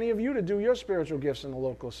He use any of you to do your spiritual gifts in the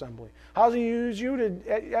local assembly? How does He use you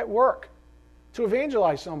at work to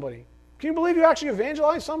evangelize somebody? Can you believe you actually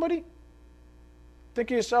evangelized somebody?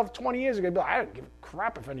 Think of yourself 20 years ago, you'd be like, I don't give a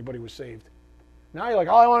crap if anybody was saved. Now you're like,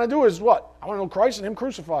 all I want to do is what? I want to know Christ and Him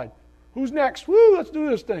crucified. Who's next? Woo, let's do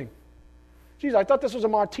this thing. Geez, I thought this was a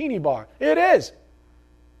martini bar. It is.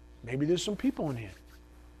 Maybe there's some people in here.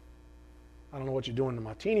 I don't know what you're doing in the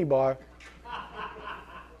martini bar.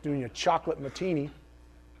 Doing your chocolate martini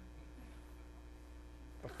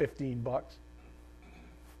for $15.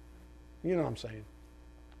 You know what I'm saying.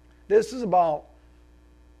 This is about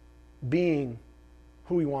being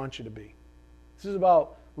who He wants you to be. This is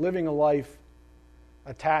about living a life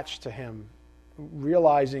attached to Him,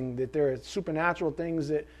 realizing that there are supernatural things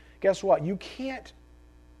that, guess what? You can't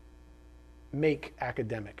make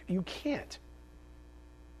academic. You can't.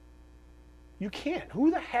 You can't. Who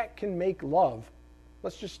the heck can make love?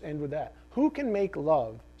 Let's just end with that. Who can make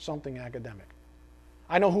love something academic?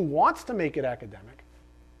 I know who wants to make it academic,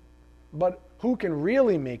 but who can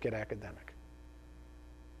really make it academic?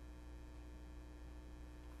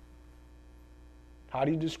 How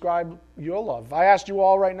do you describe your love? If I asked you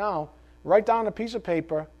all right now, write down a piece of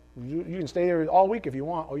paper. You can stay there all week if you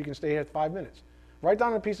want, or you can stay here 5 minutes. Write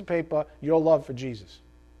down on a piece of paper your love for Jesus.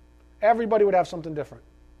 Everybody would have something different.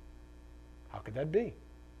 How could that be?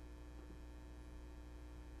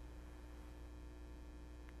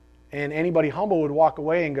 And anybody humble would walk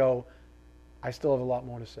away and go, I still have a lot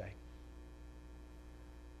more to say.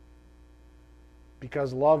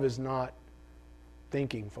 Because love is not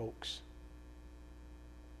thinking, folks.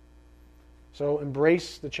 So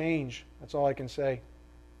embrace the change. That's all I can say.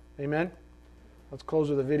 Amen? Let's close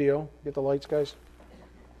with a video. Get the lights, guys.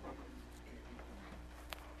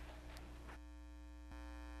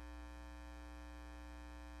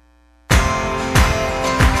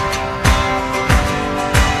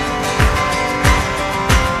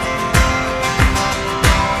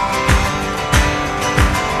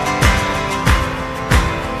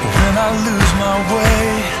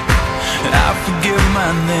 You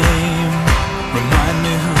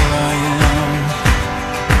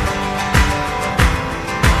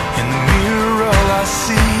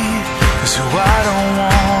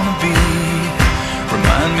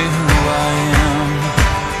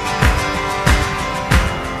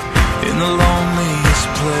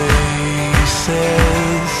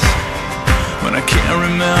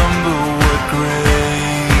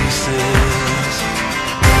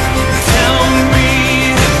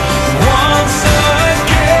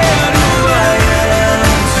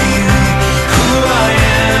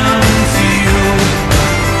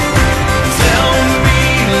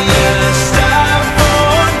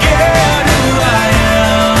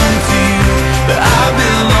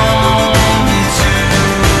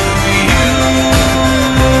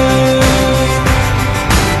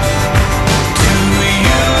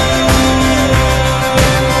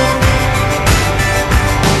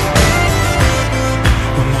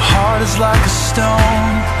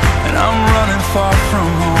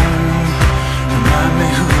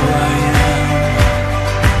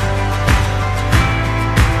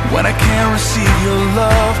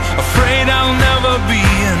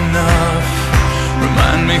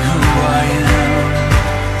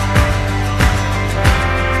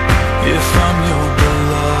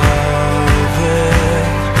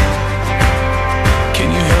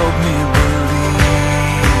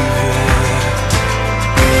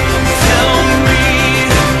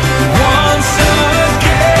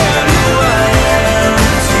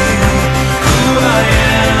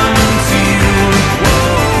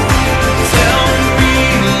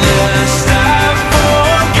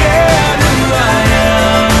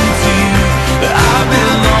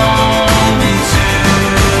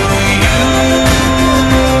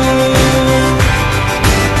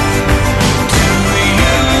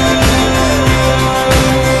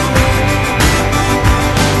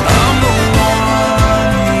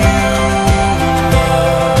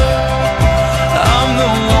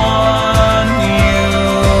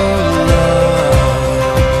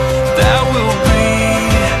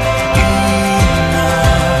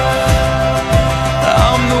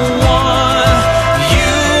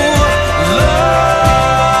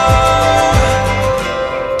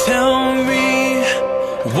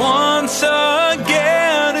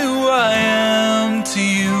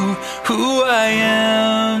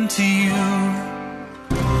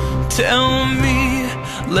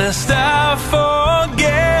lest I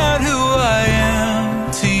forget who I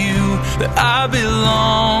am to you, that I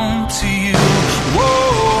belong to you.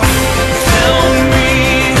 Whoa, tell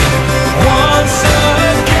me once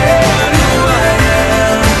again who I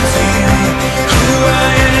am to you, who I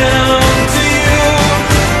am to you.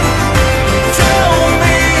 Tell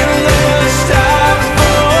me lest I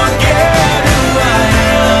forget who I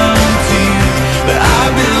am to you, that I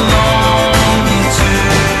belong to you.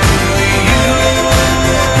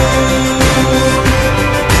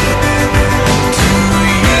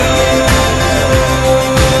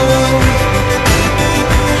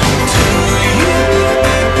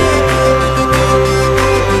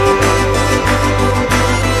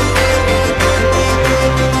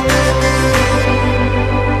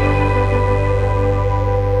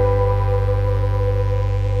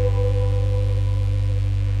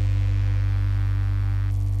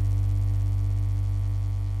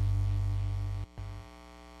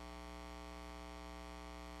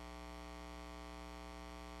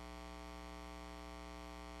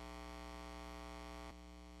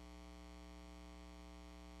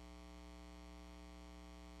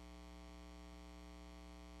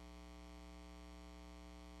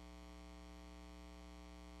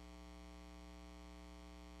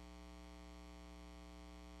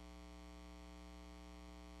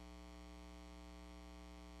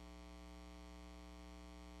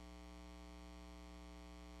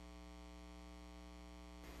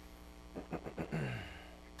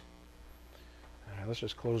 Let's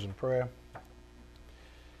just close in prayer.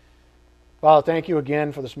 Father, thank you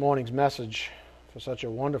again for this morning's message, for such a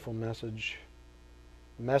wonderful message,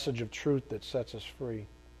 a message of truth that sets us free.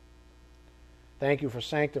 Thank you for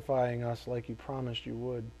sanctifying us like you promised you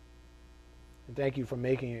would. And thank you for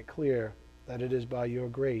making it clear that it is by your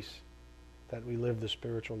grace that we live the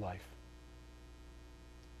spiritual life.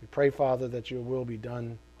 We pray, Father, that your will be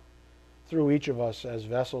done through each of us as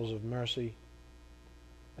vessels of mercy,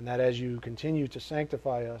 and that as you continue to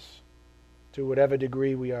sanctify us to whatever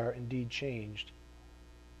degree we are indeed changed,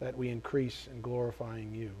 that we increase in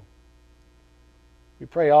glorifying you. We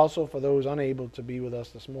pray also for those unable to be with us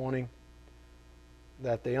this morning,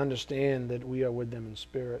 that they understand that we are with them in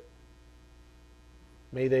spirit.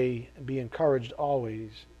 May they be encouraged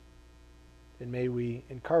always, and may we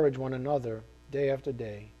encourage one another day after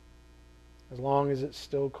day, as long as it's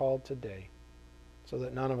still called today, so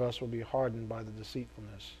that none of us will be hardened by the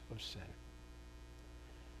deceitfulness of sin.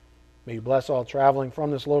 May you bless all traveling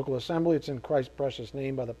from this local assembly. It's in Christ's precious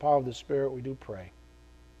name, by the power of the Spirit, we do pray.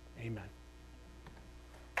 Amen.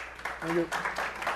 Thank you.